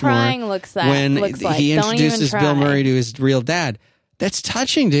in Rushmore. Crying looks like. When he introduces Bill Murray to his real dad. That's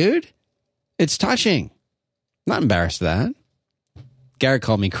touching, dude. It's touching. I'm not embarrassed of that. Garrett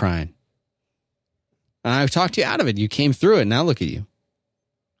called me crying. And I talked you out of it. You came through it. Now look at you.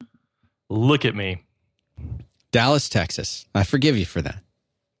 Look at me. Dallas, Texas. I forgive you for that.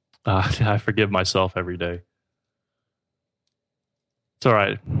 I forgive myself every day. It's all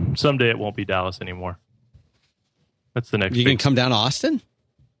right. Someday it won't be Dallas anymore. That's the next. You can come down to Austin?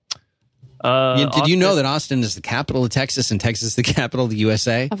 Did you know that Austin is the capital of Texas and Texas is the capital of the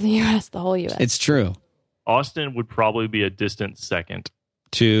USA? Of the U.S., the whole U.S. It's true. Austin would probably be a distant second.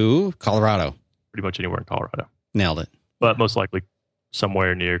 To Colorado. Pretty much anywhere in Colorado. Nailed it. But most likely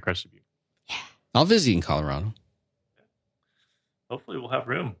somewhere near Crested Butte. Yeah. I'll visit you in Colorado. Hopefully we'll have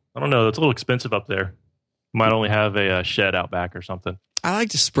room. I don't know. It's a little expensive up there. Might only have a shed out back or something. I like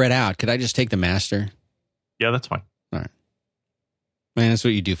to spread out. Could I just take the master? Yeah, that's fine. All right. Man, that's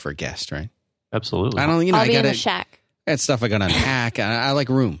what you do for a guest, right? Absolutely. I don't, I'll be in the shack. I got stuff I got to unpack. I like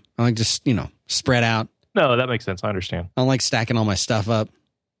room. I like just, spread out. No, that makes sense. I understand. I don't like stacking all my stuff up.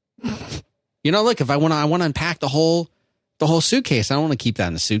 Look, if I want to unpack the whole suitcase, I don't want to keep that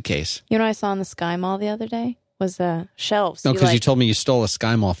in the suitcase. You know what I saw in the Sky Mall the other day? Was shelves. No, because you told me you stole a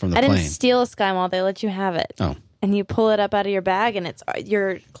Sky Mall from the plane. I didn't steal a Sky Mall. They let you have it. Oh. And you pull it up out of your bag, and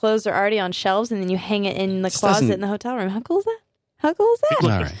your clothes are already on shelves, and then you hang it in the closet in the hotel room. How cool is that? How cool is that? All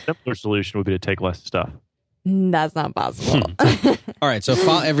right. A simpler solution would be to take less stuff. That's not possible. All right, so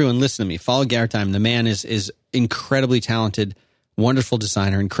everyone listen to me. Follow Garrett Diamond. The man is incredibly talented, wonderful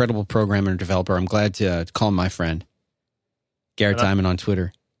designer, incredible programmer and developer. I'm glad to call him my friend. Garrett Diamond on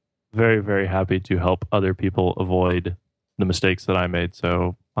Twitter. Very, very happy to help other people avoid the mistakes that I made.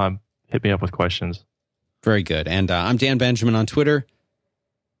 So hit me up with questions. Very good. And I'm Dan Benjamin on Twitter.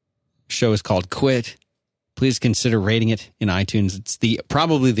 Show is called Quit. Please consider rating it in iTunes. It's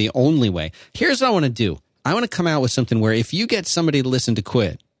probably the only way. Here's what I want to do. I want to come out with something where if you get somebody to listen to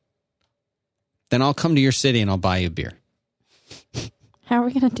Quit, then I'll come to your city and I'll buy you a beer. How are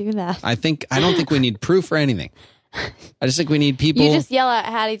we going to do that? I don't think we need proof or anything. I just think we need people. You just yell out,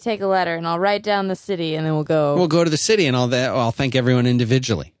 "How do you take a letter?" and I'll write down the city, and then we'll go. We'll go to the city, and I'll thank everyone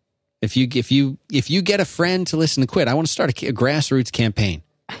individually. If you get a friend to listen to Quit, I want to start a grassroots campaign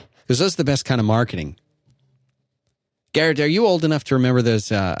because those are the best kind of marketing. Garrett, are you old enough to remember those?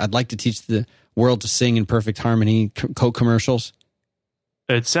 I'd like to teach the world to sing in perfect harmony Coke commercials.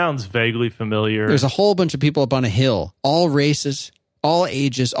 It sounds vaguely familiar. There's a whole bunch of people up on a hill, all races, all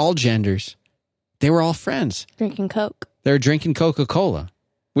ages, all genders. They were all friends. Drinking Coke. They're drinking Coca-Cola,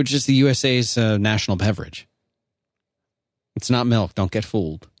 which is the USA's national beverage. It's not milk. Don't get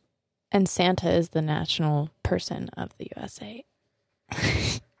fooled. And Santa is the national person of the USA.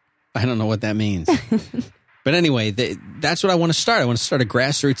 I don't know what that means. But anyway, that's what I want to start. I want to start a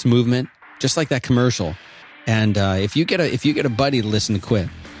grassroots movement, just like that commercial. And if you get a buddy to listen to Quit,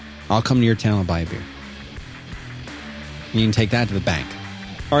 I'll come to your town and buy a beer. You can take that to the bank.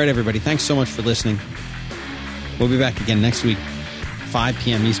 All right, everybody. Thanks so much for listening. We'll be back again next week, 5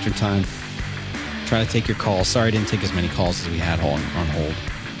 p.m. Eastern Time. Try to take your calls. Sorry I didn't take as many calls as we had on hold.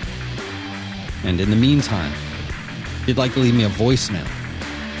 And in the meantime, if you'd like to leave me a voicemail,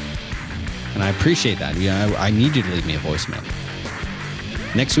 and I appreciate that. I need you to leave me a voicemail.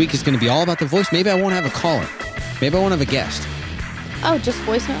 Next week is going to be all about the voice. Maybe I won't have a caller. Maybe I won't have a guest. Oh, just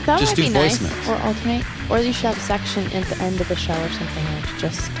voicemail? That just might be nice. Voicemails. Or alternate. Or you should have a section at the end of the show or something, like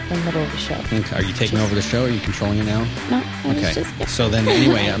just in the middle of the show. Okay. Are you taking over the show? Are you controlling it now? No. Okay. So then,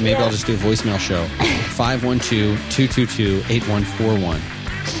 anyway, maybe I'll just do a voicemail show.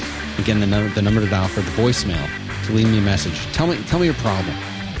 512-222-8141. Again, the number to dial for the voicemail to leave me a message. Tell me your problem.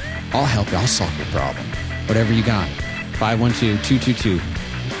 I'll help you. I'll solve your problem. Whatever you got. 512-222-8141.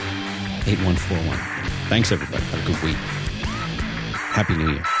 Thanks, everybody. Have a good week. Happy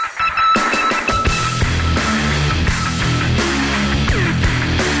New Year.